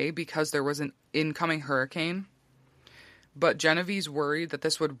their way because there was an incoming hurricane. But Genovese worried that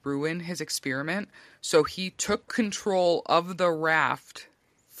this would ruin his experiment, so he took control of the raft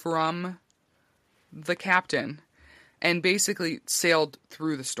from the captain and basically sailed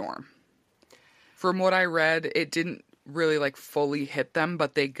through the storm. From what I read, it didn't really like fully hit them,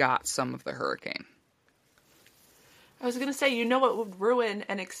 but they got some of the hurricane. I was going to say, you know what would ruin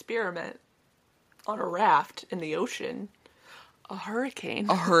an experiment? On a raft in the ocean. A hurricane.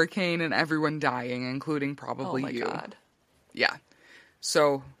 A hurricane and everyone dying, including probably you. Oh my God. Yeah.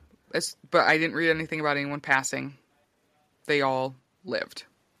 So, but I didn't read anything about anyone passing. They all lived.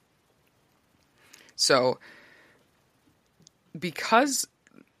 So, because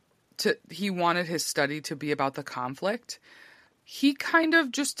he wanted his study to be about the conflict, he kind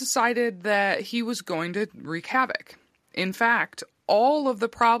of just decided that he was going to wreak havoc. In fact, all of the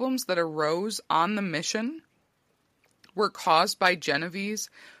problems that arose on the mission were caused by Genovese,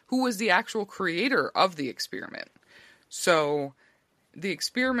 who was the actual creator of the experiment. So the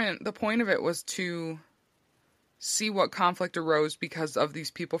experiment, the point of it was to see what conflict arose because of these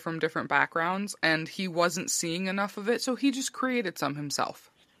people from different backgrounds, and he wasn't seeing enough of it, so he just created some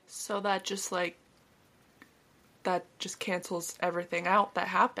himself. So that just cancels everything out that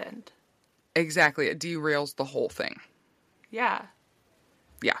happened. Exactly. It derails the whole thing. Yeah.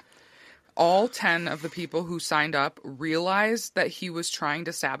 Yeah. All 10 of the people who signed up realized that he was trying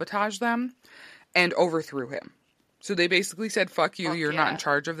to sabotage them and overthrew him. So they basically said, fuck you, you're not in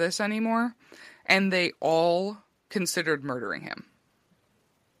charge of this anymore. And they all considered murdering him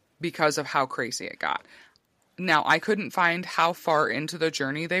because of how crazy it got. Now, I couldn't find how far into the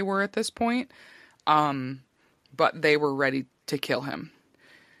journey they were at this point, but they were ready to kill him.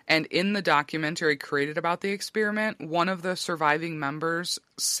 And in the documentary created about the experiment, one of the surviving members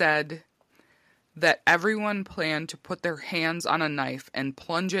said that everyone planned to put their hands on a knife and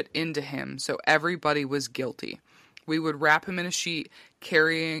plunge it into him so everybody was guilty. We would wrap him in a sheet,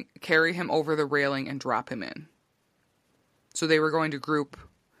 carry him over the railing, and drop him in. So they were going to group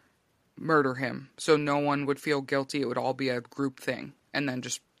murder him so no one would feel guilty. It would all be a group thing. And then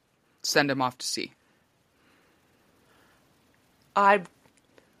just send him off to sea. I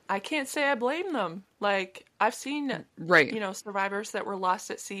can't say I blame them. Like, I've seen, survivors that were lost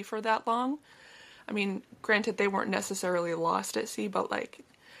at sea for that long. I mean, granted, they weren't necessarily lost at sea, but, like,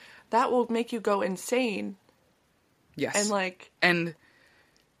 that will make you go insane. Yes. And,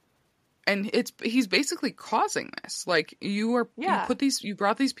 and he's basically causing this. Like, you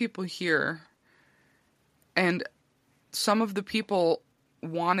brought these people here, and some of the people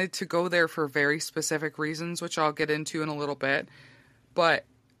wanted to go there for very specific reasons, which I'll get into in a little bit, but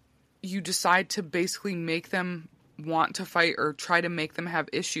you decide to basically make them want to fight or try to make them have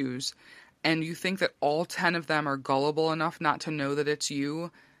issues, and you think that all 10 of them are gullible enough not to know that it's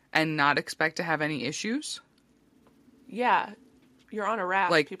you and not expect to have any issues? Yeah. You're on a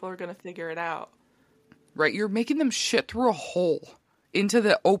raft. Like, people are going to figure it out. Right. You're making them shit through a hole into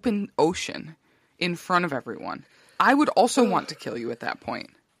the open ocean in front of everyone. I would also want to kill you at that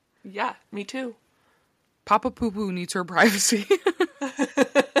point. Yeah, me too. Papa Poo Poo needs her privacy.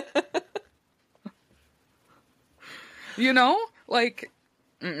 You know? Like,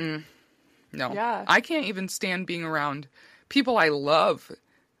 no. Yeah. I can't even stand being around people I love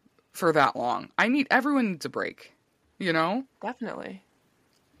for that long. Everyone needs a break. You know? Definitely.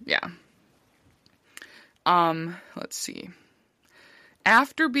 Yeah. Let's see.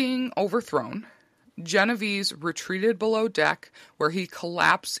 After being overthrown, Genovese retreated below deck where he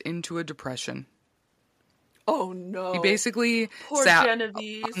collapsed into a depression. Oh no. He basically Poor sat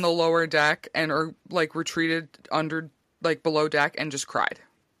Genovese on the lower deck retreated under below deck and just cried.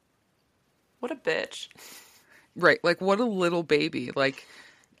 What a bitch. Right, like what a little baby. Like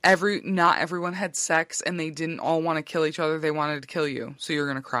not everyone had sex and they didn't all want to kill each other. They wanted to kill you. So you're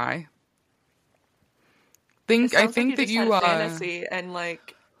going to cry. I think that you had a fantasy and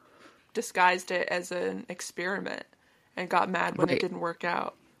disguised it as an experiment and got mad when it didn't work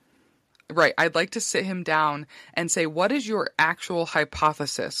out. Right. I'd like to sit him down and say, what is your actual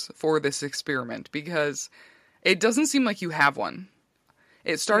hypothesis for this experiment? Because it doesn't seem like you have one.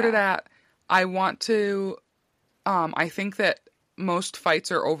 It started at, I think that most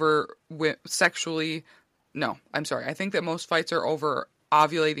fights are over I think that most fights are over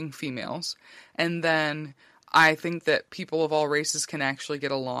ovulating females. And then I think that people of all races can actually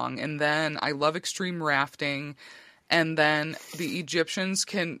get along. And then I love extreme rafting. And then the Egyptians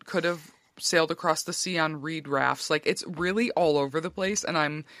could have sailed across the sea on reed rafts. Like, it's really all over the place, and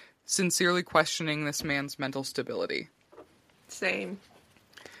I'm sincerely questioning this man's mental stability. Same.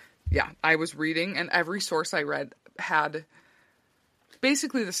 Yeah, I was reading, and every source I read had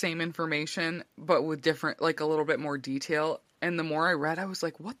basically the same information, but with different, a little bit more detail. And the more I read, I was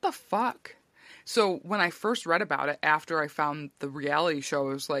like, what the fuck? So when I first read about it, after I found the reality show,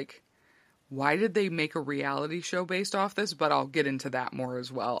 I was like, why did they make a reality show based off this? But I'll get into that more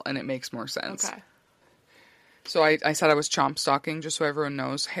as well, and it makes more sense. Okay. So I said I was chomp stalking, just so everyone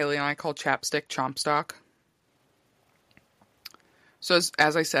knows. Haley and I call chapstick chomp stock. So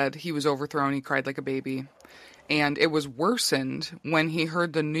as I said, he was overthrown. He cried like a baby. And it was worsened when he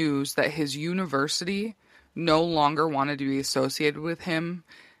heard the news that his university no longer wanted to be associated with him.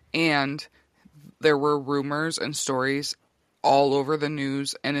 And there were rumors and stories all over the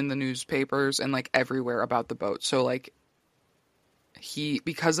news and in the newspapers and everywhere about the boat. So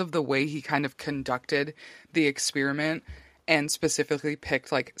because of the way he kind of conducted the experiment and specifically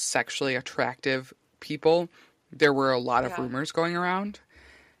picked sexually attractive people, there were a lot of rumors going around.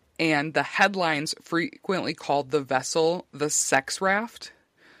 And the headlines frequently called the vessel the sex raft,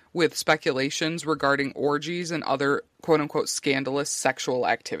 with speculations regarding orgies and other quote unquote scandalous sexual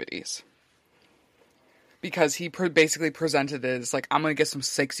activities. because he basically presented it as like, I'm going to get some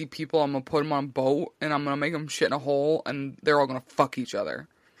sexy people, I'm going to put them on a boat, and I'm going to make them shit in a hole, and they're all going to fuck each other.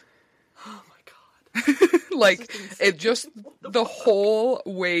 Oh my god. Like, it just, the whole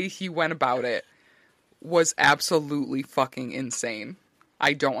way he went about it was absolutely fucking insane.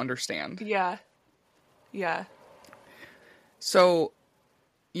 I don't understand. Yeah. Yeah. So,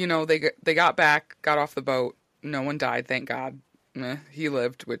 you know, they got back, got off the boat. No one died, thank God. He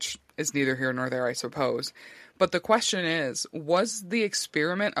lived, which is neither here nor there, I suppose. But the question is, was the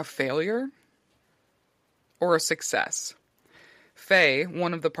experiment a failure or a success? Faye,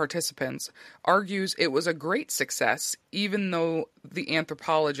 one of the participants, argues it was a great success, even though the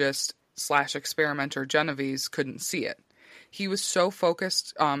anthropologist / experimenter Genovese couldn't see it. He was so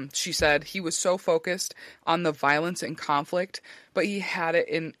focused, she said, he was so focused on the violence and conflict, but he had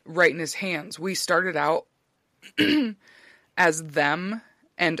it right in his hands. We started out as them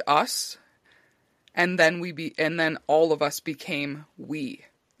and us, and then all of us became we.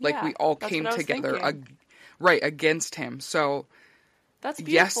 Like, we all came together against him. So that's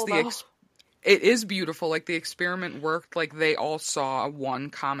beautiful, yes, it is beautiful. Like, the experiment worked. Like, they all saw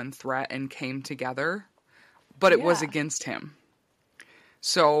one common threat and came together. But it was against him.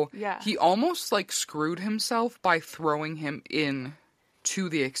 So he almost like screwed himself by throwing him in to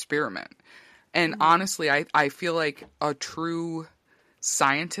the experiment. And honestly, I feel like a true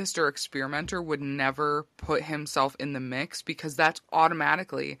scientist or experimenter would never put himself in the mix, because that's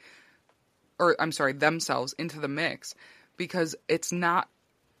automatically, themselves into the mix, because it's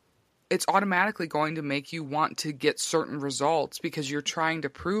automatically going to make you want to get certain results because you're trying to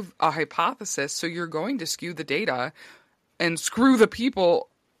prove a hypothesis. So you're going to skew the data and screw the people,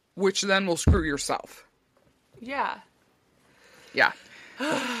 which then will screw yourself. Yeah. Yeah.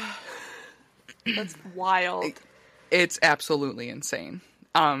 That's wild. It's absolutely insane.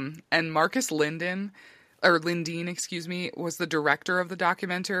 And Marcus Lindeen, was the director of the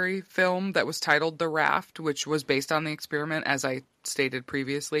documentary film that was titled The Raft, which was based on the experiment, as I stated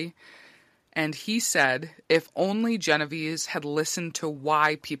previously. And he said, if only Genovese had listened to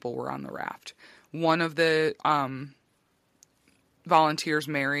why people were on the raft. One of the volunteers,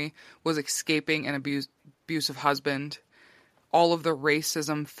 Mary, was escaping an abusive husband. All of the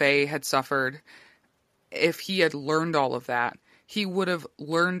racism Faye had suffered. If he had learned all of that, he would have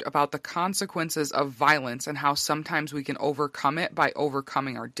learned about the consequences of violence and how sometimes we can overcome it by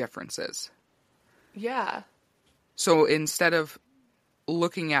overcoming our differences. Yeah. So instead of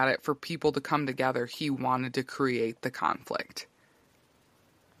looking at it for people to come together, he wanted to create the conflict.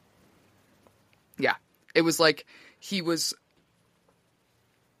 Yeah. It was like he wasn't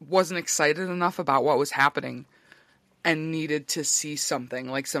excited enough about what was happening and needed to see something,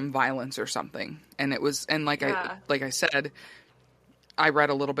 like some violence or something. And it was, and like I said, I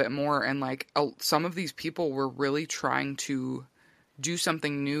read a little bit more, and like some of these people were really trying to do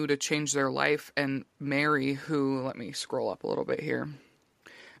something new to change their life. And Mary, who, let me scroll up a little bit here.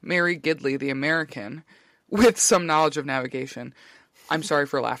 Mary Gidley, the American, with some knowledge of navigation. I'm sorry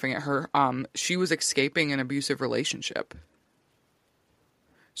for laughing at her. She was escaping an abusive relationship.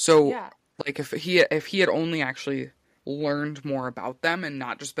 So, like, if he had only actually learned more about them and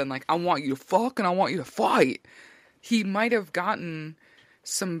not just been like, I want you to fuck and I want you to fight, he might have gotten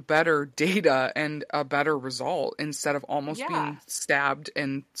some better data and a better result instead of almost being stabbed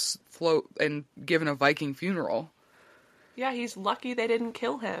and given a Viking funeral. Yeah, he's lucky they didn't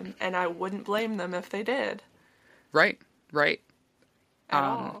kill him, and I wouldn't blame them if they did. Right. At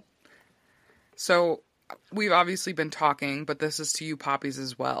all. So, we've obviously been talking, but this is to you poppies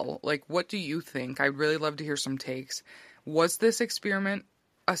as well. Like, what do you think? I'd really love to hear some takes. Was this experiment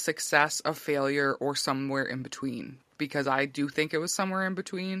a success, a failure, or somewhere in between? Because I do think it was somewhere in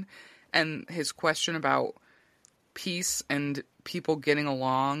between. And his question about peace and people getting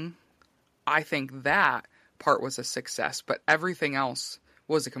along, I think that part was a success, but everything else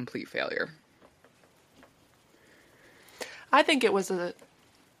was a complete failure. I think it was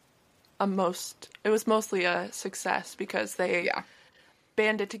mostly a success because they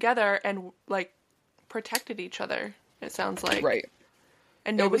banded together and like protected each other. It sounds like right,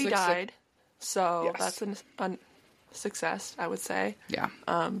 and nobody died, so that's a success, I would say. Yeah.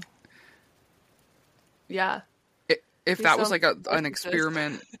 Yeah. If that was like an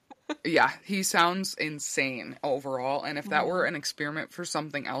experiment, he sounds insane overall. And if that were an experiment for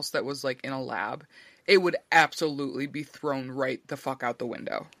something else that was like in a lab, it would absolutely be thrown right the fuck out the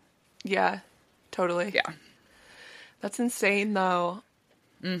window. Yeah, totally. Yeah. That's insane, though.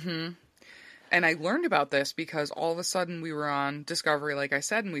 Mm-hmm. And I learned about this because all of a sudden we were on Discovery, like I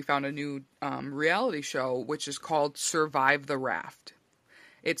said, and we found a new reality show, which is called Survive the Raft.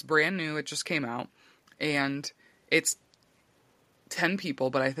 It's brand new. It just came out. and it's 10 people,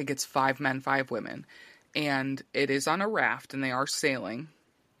 but I think it's 5 men, 5 women. And it is on a raft, and they are sailing.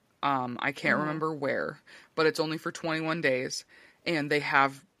 I can't remember where, but it's only for 21 days, and they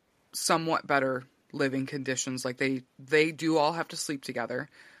have somewhat better living conditions. Like, they do all have to sleep together.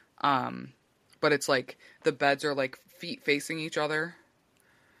 But it's like the beds are like feet facing each other.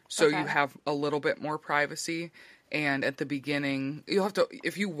 So you have a little bit more privacy. And at the beginning, you'll have to,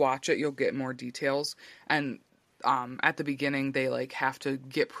 if you watch it, you'll get more details. And at the beginning, they like have to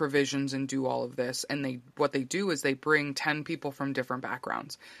get provisions and do all of this. And what they do is they bring 10 people from different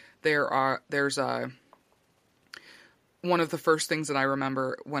backgrounds. There's one of the first things that I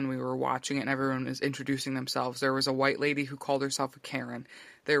remember when we were watching it and everyone was introducing themselves. There was a white lady who called herself a Karen.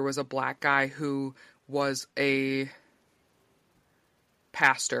 There was a black guy who was a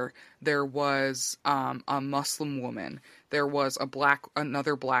pastor. There was a Muslim woman. There was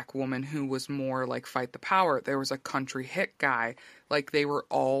another black woman who was more like fight the power. There was a country hit guy. Like, they were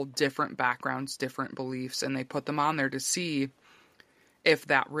all different backgrounds, different beliefs, and they put them on there to see if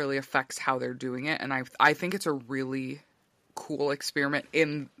that really affects how they're doing it. And I think it's a really cool experiment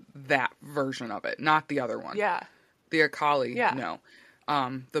in that version of it, not the other one. Yeah. The Acali, no.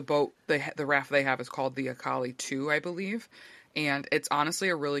 The raft they have is called the Acali 2, I believe. And it's honestly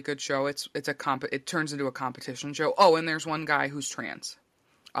a really good show. It turns into a competition show. Oh, and there's one guy who's trans.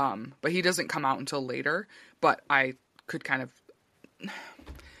 But he doesn't come out until later. But I could kind of,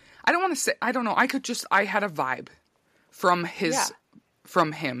 I don't want to say, I don't know. I had a vibe from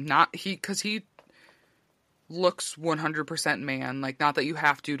him. Because he looks 100% man. Like, not that you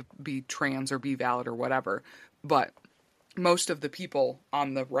have to be trans or be valid or whatever. But most of the people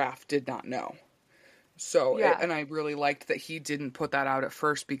on the raft did not know. So, and I really liked that he didn't put that out at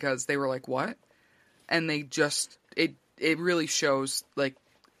first because they were like, what? And they just, it really shows, like,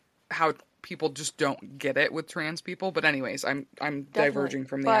 how people just don't get it with trans people. But anyways, I'm diverging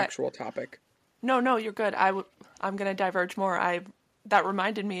from the actual topic. No, you're good. I'm going to diverge more. That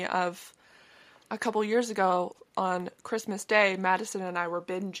reminded me of a couple years ago on Christmas Day, Madison and I were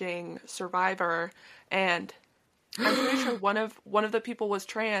binging Survivor, and I'm pretty sure one of the people was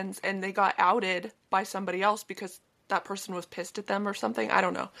trans, and they got outed by somebody else because that person was pissed at them or something. I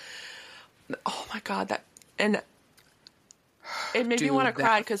don't know. Oh my God, and it made me want to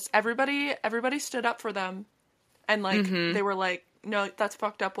cry because everybody stood up for them, and like they were like, "No, that's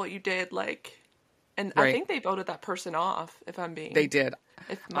fucked up what you did." Like, and I think they voted that person off. If I'm being, they did.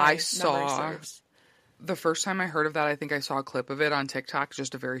 If my memory serves. The first time I heard of that, I think I saw a clip of it on TikTok,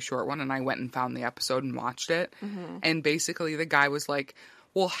 just a very short one, and I went and found the episode and watched it. Mm-hmm. And basically the guy was like,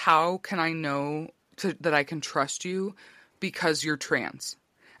 well, how can I know that I can trust you because you're trans?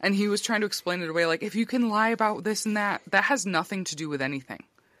 And he was trying to explain it away, like, if you can lie about this and that has nothing to do with anything.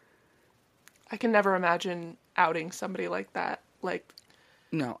 I can never imagine outing somebody like that. Like,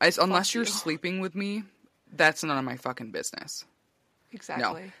 no, unless you're sleeping with me, that's none of my fucking business.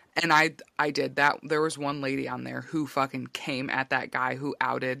 Exactly. No. And I did that. There was one lady on there who fucking came at that guy who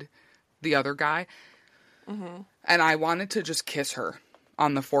outed the other guy. Mm-hmm. And I wanted to just kiss her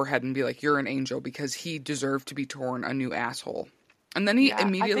on the forehead and be like, you're an angel, because he deserved to be torn a new asshole. And then he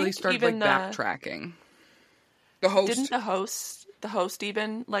immediately started like backtracking. The host. Didn't the host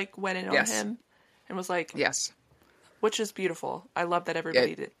even like went in on him and was like, yes. Which is beautiful. I love that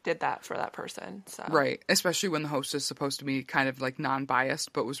everybody did that for that person. So. Right. Especially when the host is supposed to be kind of like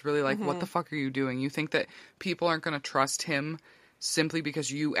non-biased, but was really like, what the fuck are you doing? You think that people aren't going to trust him simply because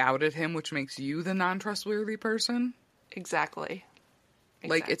you outed him, which makes you the non-trustworthy person? Exactly.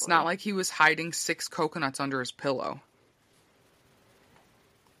 Like, it's not like he was hiding 6 coconuts under his pillow.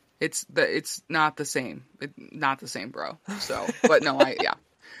 It's not the same. Not the same, bro. So, but no, yeah.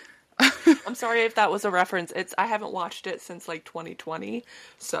 I'm sorry if that was a reference. I haven't watched it since like 2020,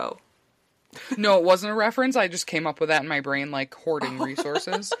 so. No, it wasn't a reference. I just came up with that in my brain, like hoarding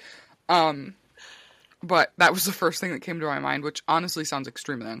resources. But that was the first thing that came to my mind, which honestly sounds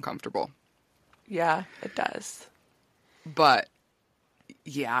extremely uncomfortable. Yeah, it does. But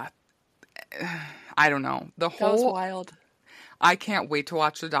yeah, I don't know. That was wild. I can't wait to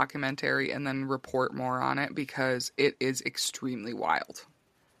watch the documentary and then report more on it because it is extremely wild.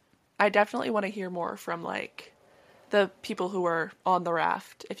 I definitely want to hear more from, like, the people who were on the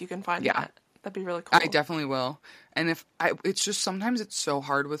raft, if you can find that. That'd be really cool. I definitely will. And it's just, sometimes it's so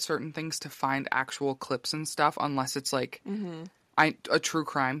hard with certain things to find actual clips and stuff, unless it's, like, a true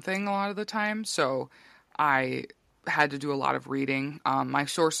crime thing a lot of the time. So I had to do a lot of reading. My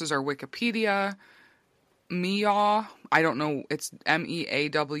sources are Wikipedia, Meaw. I don't know. It's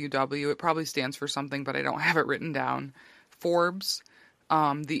MEAWW. It probably stands for something, but I don't have it written down. Forbes.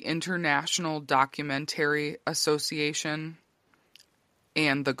 the International Documentary Association,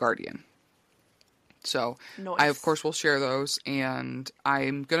 and The Guardian. So nice. I, of course, will share those, and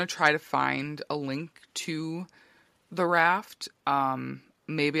I'm going to try to find a link to the raft.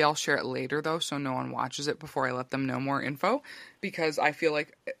 Maybe I'll share it later, though, so no one watches it before I let them know more info, because I feel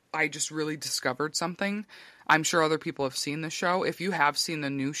like I just really discovered something. I'm sure other people have seen the show. If you have seen the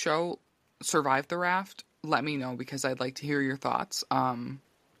new show, Survive the Raft, let me know, because I'd like to hear your thoughts.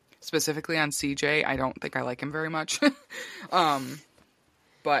 Specifically on CJ, I don't think I like him very much.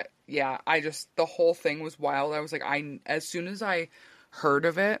 But yeah, the whole thing was wild. I was like, as soon as I heard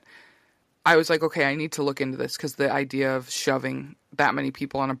of it, I was like, okay, I need to look into this, because the idea of shoving that many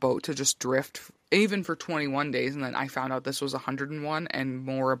people on a boat to just drift, even for 21 days, and then I found out this was 101, and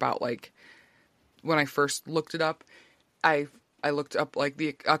more about, like, when I first looked it up, I looked up, like,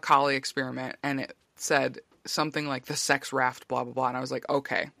 the Acali experiment, and it said something like the sex raft, blah, blah, blah, and I was like,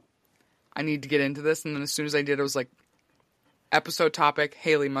 okay, I need to get into this, and then as soon as I did, it was like, episode topic,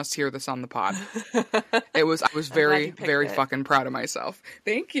 Haley must hear this on the pod. I was very, very fucking proud of myself.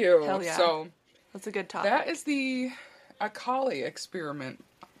 Thank you. Hell yeah. So that's a good topic. That is the Acali experiment,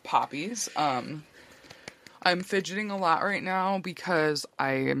 poppies. I'm fidgeting a lot right now because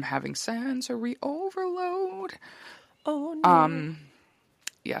I am having sensory overload. Oh no.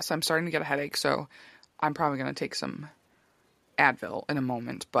 Yes, I'm starting to get a headache, so I'm probably going to take some Advil in a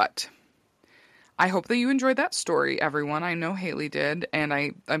moment, but I hope that you enjoyed that story, everyone. I know Haley did, and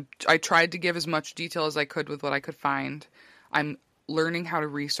I tried to give as much detail as I could with what I could find. I'm learning how to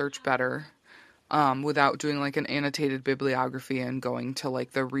research better without doing, like, an annotated bibliography and going to,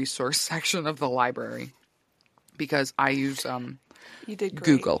 like, the resource section of the library, because I use you did great.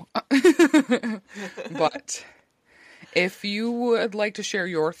 Google. But if you would like to share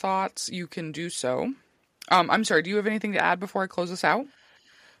your thoughts, you can do so. I'm sorry, do you have anything to add before I close this out?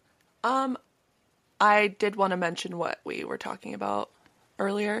 I did want to mention what we were talking about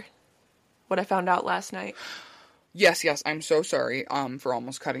earlier, what I found out last night. Yes, I'm so sorry for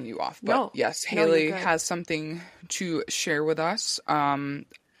almost cutting you off. But yes, Haley has something to share with us.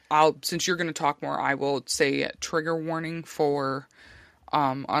 Since you're going to talk more, I will say trigger warning for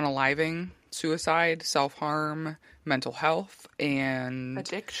unaliving, suicide, self-harm, mental health, and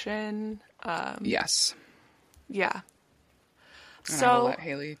addiction. Yes. Yeah. And so I will let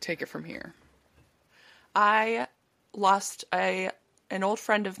Haley take it from here. I lost an old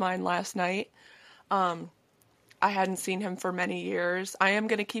friend of mine last night. I hadn't seen him for many years. I am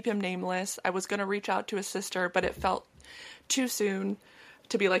going to keep him nameless. I was going to reach out to his sister, but it felt too soon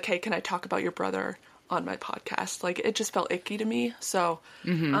to be like, hey, can I talk about your brother on my podcast? Like, it just felt icky to me. So,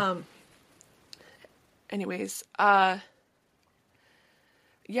 anyways, yeah,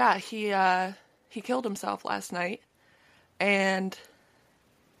 he killed himself last night, and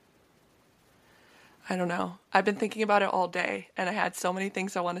I don't know. I've been thinking about it all day, and I had so many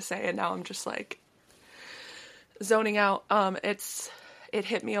things I want to say, and now I'm just, like, zoning out. It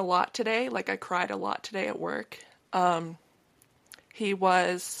hit me a lot today. Like, I cried a lot today at work. He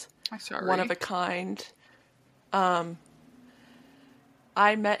was one of a kind. I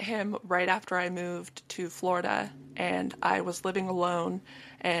met him right after I moved to Florida, and I was living alone,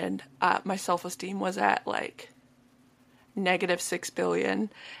 and my self-esteem was at, like, -6 billion,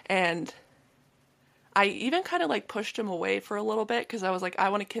 and I even kind of, like, pushed him away for a little bit, because I was like, I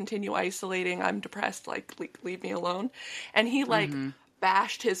want to continue isolating, I'm depressed, like, leave me alone, and he, like,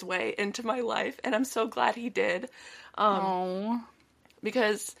 bashed his way into my life, and I'm so glad he did,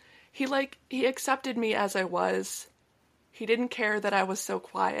 because he accepted me as I was. He didn't care that I was so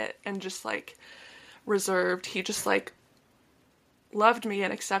quiet and just, like, reserved. He just, like, loved me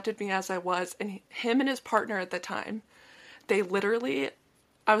and accepted me as I was, and him and his partner at the time, they literally,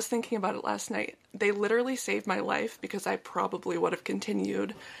 I was thinking about it last night, they literally saved my life, because I probably would have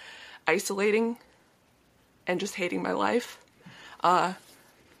continued isolating and just hating my life. And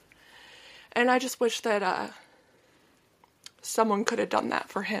I just wish that someone could have done that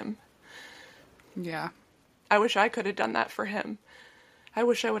for him. Yeah. I wish I could have done that for him. I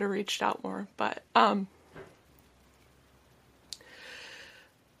wish I would have reached out more, but I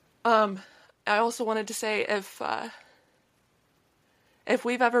also wanted to say, if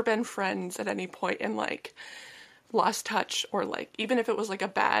we've ever been friends at any point and, like, lost touch, or, like, even if it was, like, a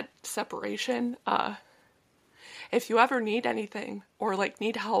bad separation, if you ever need anything or, like,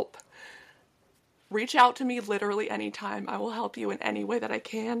 need help, reach out to me literally anytime. I will help you in any way that I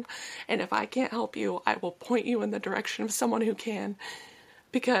can. And if I can't help you, I will point you in the direction of someone who can.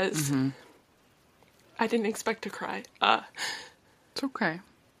 Because I didn't expect to cry. It's okay.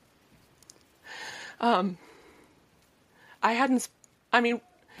 I hadn't I mean,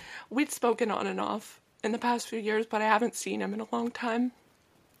 we'd spoken on and off in the past few years, but I haven't seen him in a long time.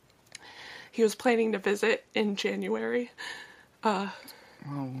 He was planning to visit in January. Oh,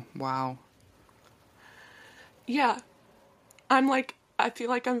 wow. Yeah. I feel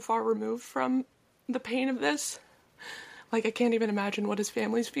like I'm far removed from the pain of this. Like, I can't even imagine what his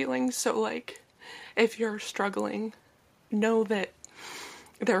family's feeling. So, like, if you're struggling, know that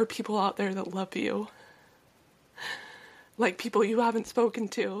there are people out there that love you. Like, people you haven't spoken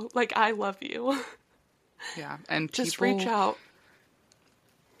to. Like, I love you. Yeah, and just reach out.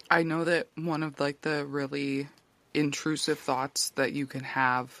 I know that one of, like, the really intrusive thoughts that you can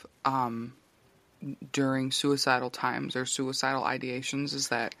have during suicidal times or suicidal ideations is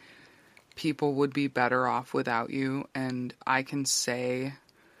that people would be better off without you, and I can say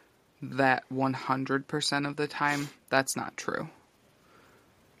that 100% of the time that's not true.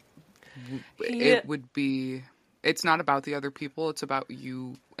 It would be, it's not about the other people, it's about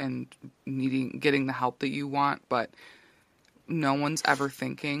you and getting the help that you want, but no one's ever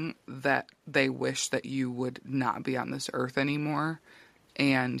thinking that they wish that you would not be on this earth anymore,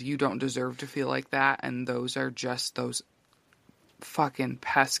 and you don't deserve to feel like that, and those are just those fucking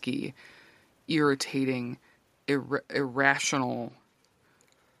pesky, irritating, irrational,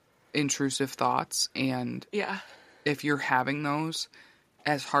 intrusive thoughts. And yeah, if you're having those,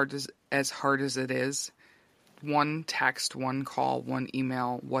 as hard as it is, one text, one call, one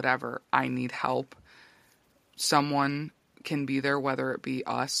email, whatever, I need help. Someone can be there, whether it be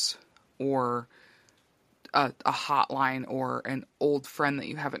us or a hotline or an old friend that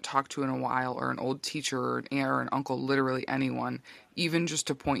you haven't talked to in a while, or an old teacher or an aunt or an uncle, literally anyone, even just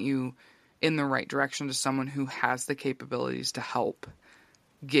to point you in the right direction to someone who has the capabilities to help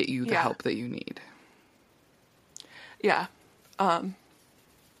get you the help that you need. Yeah.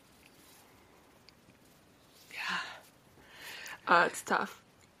 It's tough.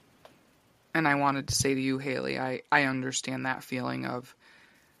 And I wanted to say to you, Haley, I understand that feeling of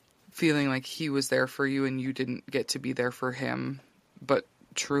feeling like he was there for you and you didn't get to be there for him. But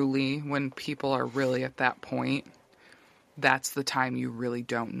truly, when people are really at that point, that's the time you really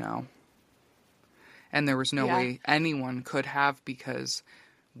don't know. And there was no way anyone could have, because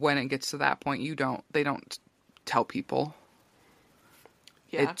when it gets to that point, they don't tell people.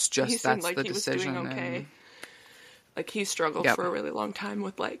 Yeah. It's just, he that's like the he decision. Was doing okay. And like, he struggled for a really long time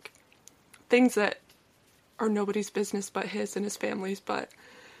with, like, things that are nobody's business but his and his family's, but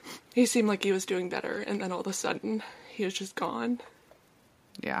he seemed like he was doing better, and then all of a sudden, he was just gone.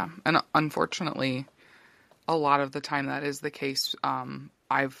 Yeah, and unfortunately, a lot of the time that is the case.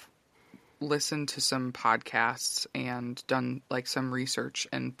 I've listened to some podcasts and done, like, some research,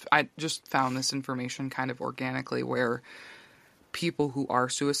 and I just found this information kind of organically, where people who are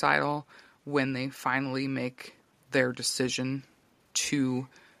suicidal, when they finally make their decision to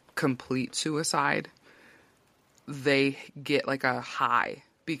complete suicide, they get, like, a high,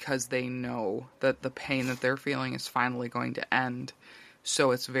 because they know that the pain that they're feeling is finally going to end.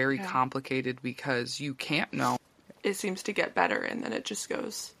 So it's very complicated, because you can't know. It seems to get better, and then it just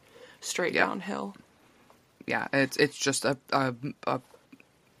goes straight downhill. Yeah, it's just a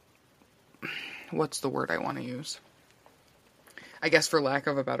what's the word I want to use? I guess, for lack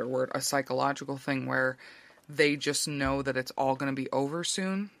of a better word, a psychological thing where they just know that it's all going to be over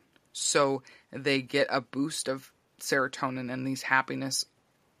soon. So they get a boost of serotonin and these happiness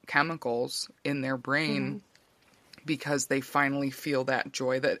chemicals in their brain because they finally feel that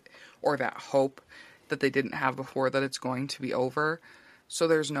joy or that hope that they didn't have before, that it's going to be over. So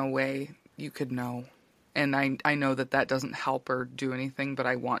there's no way you could know. And I know that doesn't help or do anything, but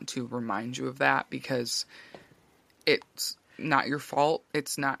I want to remind you of that, because it's not your fault.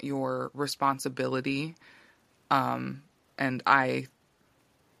 It's not your responsibility. And I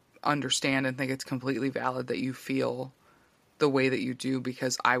understand and think it's completely valid that you feel the way that you do,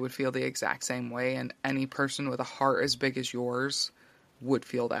 because I would feel the exact same way, and any person with a heart as big as yours would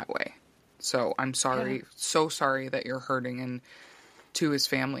feel that way. So I'm sorry, so sorry that you're hurting, and to his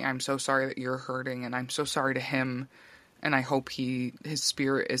family, I'm so sorry that you're hurting, and I'm so sorry to him, and I hope his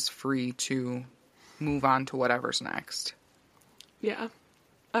spirit is free to move on to whatever's next. Yeah.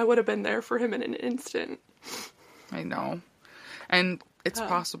 I would have been there for him in an instant. I know. And it's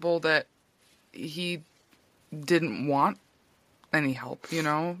possible that he didn't want any help, you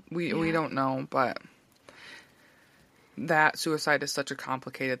know? We don't know, but that suicide is such a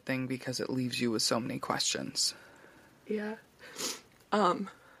complicated thing because it leaves you with so many questions. Yeah.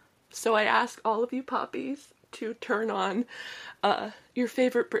 So I ask all of you poppies to turn on your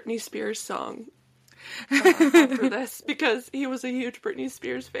favorite Britney Spears song for this, because he was a huge Britney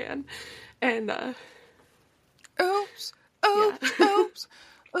Spears fan. And oops, Oops, Yeah. oops,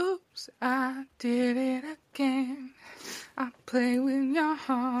 oops, I did it again. I play with your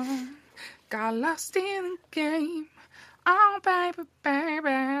heart. Got lost in the game. Oh, baby,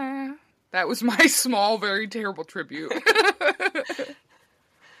 baby. That was my small, very terrible tribute.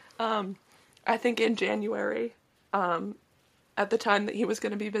 I think in January, at the time that he was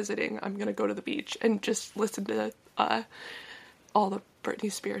going to be visiting, I'm going to go to the beach and just listen to all the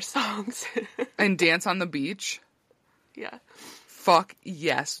Britney Spears songs. And dance on the beach? Yeah. Fuck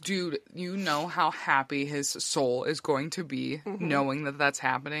yes. Dude, you know how happy his soul is going to be knowing that that's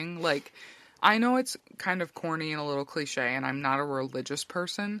happening? Like, I know it's kind of corny and a little cliche, and I'm not a religious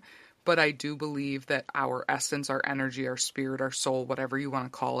person, but I do believe that our essence, our energy, our spirit, our soul, whatever you want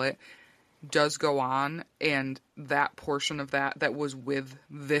to call it, does go on, and that portion of that was with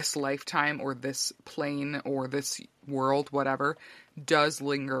this lifetime or this plane or this world, whatever, does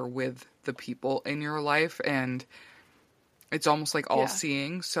linger with the people in your life, and it's almost like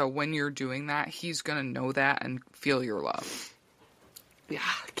all-seeing. So when you're doing that, he's gonna know that and feel your love. Yeah,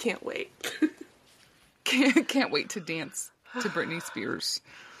 can't wait. Can't wait to dance to Britney Spears.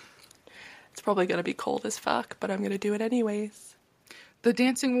 It's probably gonna be cold as fuck, but I'm gonna do it anyways. The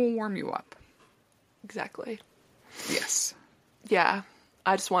dancing will warm you up. Exactly. Yes. Yeah,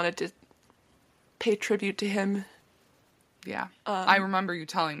 I just wanted to pay tribute to him. Yeah. I remember you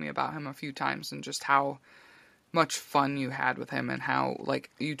telling me about him a few times and just how much fun you had with him, and how, like,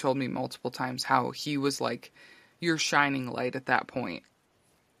 you told me multiple times how he was, like, your shining light at that point.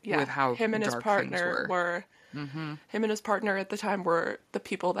 Yeah, with how him and his dark partner were. him and his partner at the time were the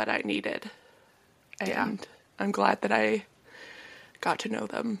people that I needed. And I'm glad that I got to know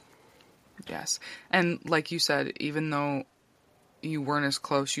them. Yes. And like you said, even though you weren't as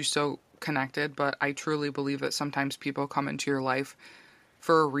close, you still connected, but I truly believe that sometimes people come into your life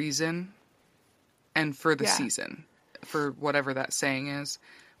for a reason and for the season, for whatever that saying is,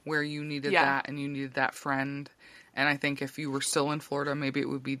 where you needed that and you needed that friend. And I think if you were still in Florida, maybe it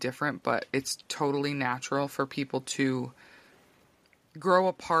would be different, but it's totally natural for people to grow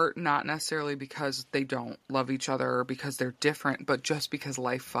apart, not necessarily because they don't love each other or because they're different, but just because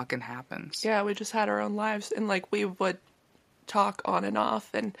life fucking happens. Yeah, we just had our own lives, and, like, we would talk on and off,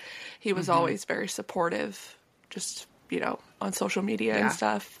 and he was always very supportive, just, you know, on social media and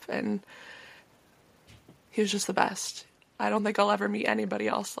stuff, and he was just the best. I don't think I'll ever meet anybody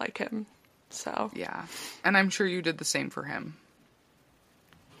else like him, so. Yeah, and I'm sure you did the same for him.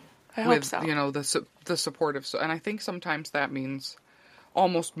 I hope so. You know, the supportive, and I think sometimes that means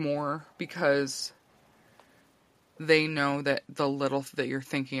almost more, because they know that that you're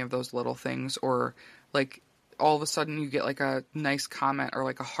thinking of those little things, or like all of a sudden you get like a nice comment or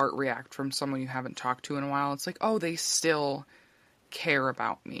like a heart react from someone you haven't talked to in a while. It's like, oh, they still care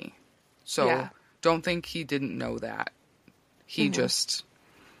about me. So don't think he didn't know that. He just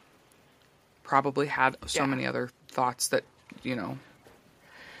probably had so many other thoughts that, you know.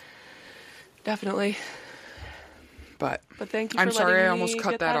 Definitely. But thank you for I'm sorry letting I almost me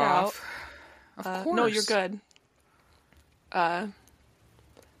cut get that off. Of course. No, you're good.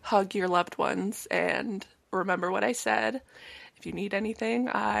 Hug your loved ones and remember what I said. If you need anything,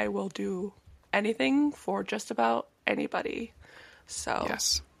 I will do anything for just about anybody. So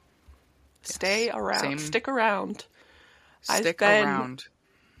stay around. Same. Stick around. Stick around.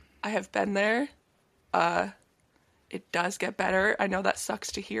 I have been there. It does get better. I know that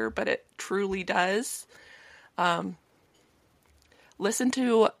sucks to hear, but it truly does. Listen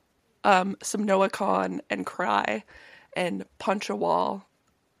to some Noah Kahn and cry and punch a wall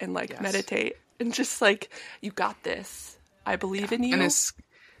and meditate and just you got this. I believe in you. And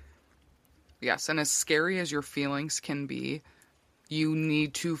and as scary as your feelings can be, you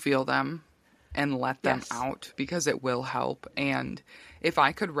need to feel them and let them out, because it will help. And if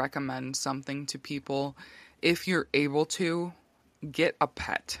I could recommend something to people, if you're able to, get a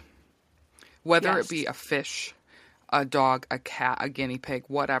pet. Whether it be a fish, a dog, a cat, a guinea pig,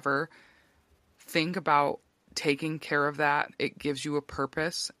 whatever. Think about taking care of that. It gives you a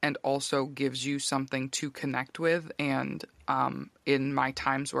purpose and also gives you something to connect with. And in my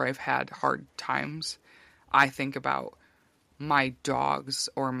times where I've had hard times, I think about my dogs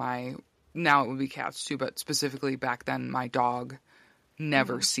or now it would be cats too, but specifically back then, my dog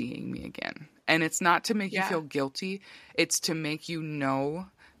never seeing me again. And it's not to make you feel guilty. It's to make you know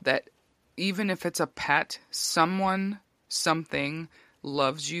that even if it's a pet, someone, something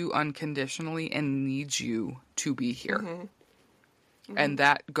loves you unconditionally and needs you to be here. And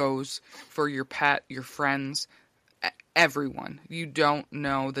that goes for your pet, your friends, everyone. You don't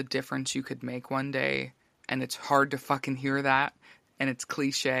know the difference you could make one day, and it's hard to fucking hear that, and it's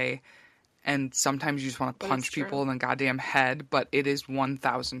cliche, And sometimes you just want to punch people in the goddamn head, but it is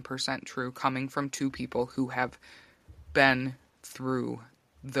 1000% true, coming from two people who have been through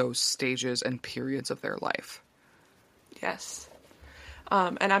those stages and periods of their life. Yes.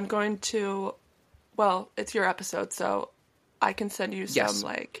 And I'm going to, well, it's your episode, so I can send you some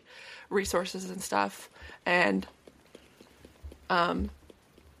like resources and stuff. And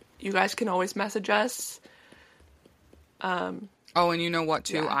you guys can always message us. Oh, and you know what,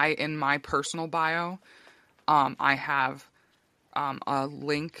 too? Yeah. In my personal bio, I have a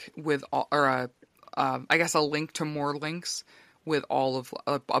link with, I guess a link to more links with all of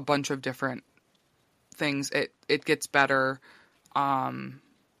a bunch of different things. It gets better.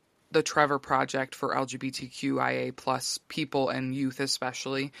 The Trevor Project for LGBTQIA plus people and youth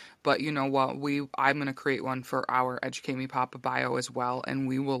especially. But you know what? I'm going to create one for our Educate Me Papa bio as well, and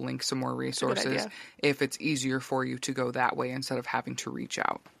we will link some more resources if it's easier for you to go that way instead of having to reach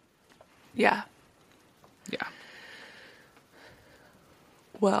out. Yeah. Yeah.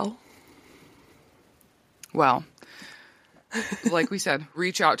 Well, like we said,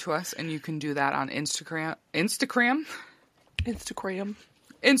 reach out to us, and you can do that on Instagram.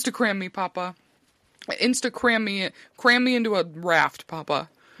 Instagram me, Papa. Cram me into a raft, Papa.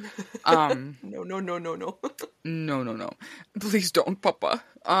 No. No. Please don't, Papa.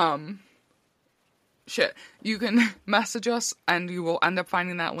 Shit. You can message us, and you will end up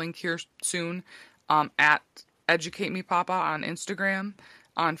finding that link here soon. At Educate Me Papa on Instagram,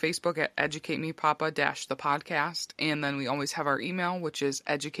 on Facebook at Educate Me Papa - the podcast, and then we always have our email, which is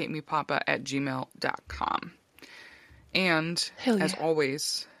educatemepapa@gmail.com. And as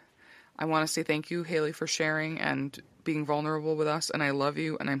always, I want to say thank you, Haley, for sharing and being vulnerable with us. And I love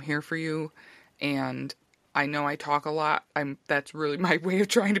you, and I'm here for you. And I know I talk a lot. That's really my way of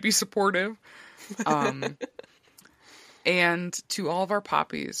trying to be supportive. And to all of our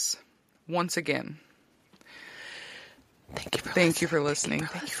poppies, once again, thank you for listening.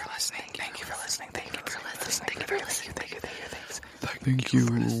 Thank you for listening.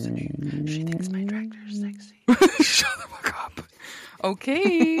 She thinks my director's sexy. Shut the fuck up.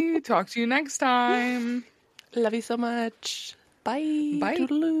 Okay, talk to you next time. Love you so much. Bye. Bye.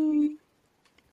 Toodaloo.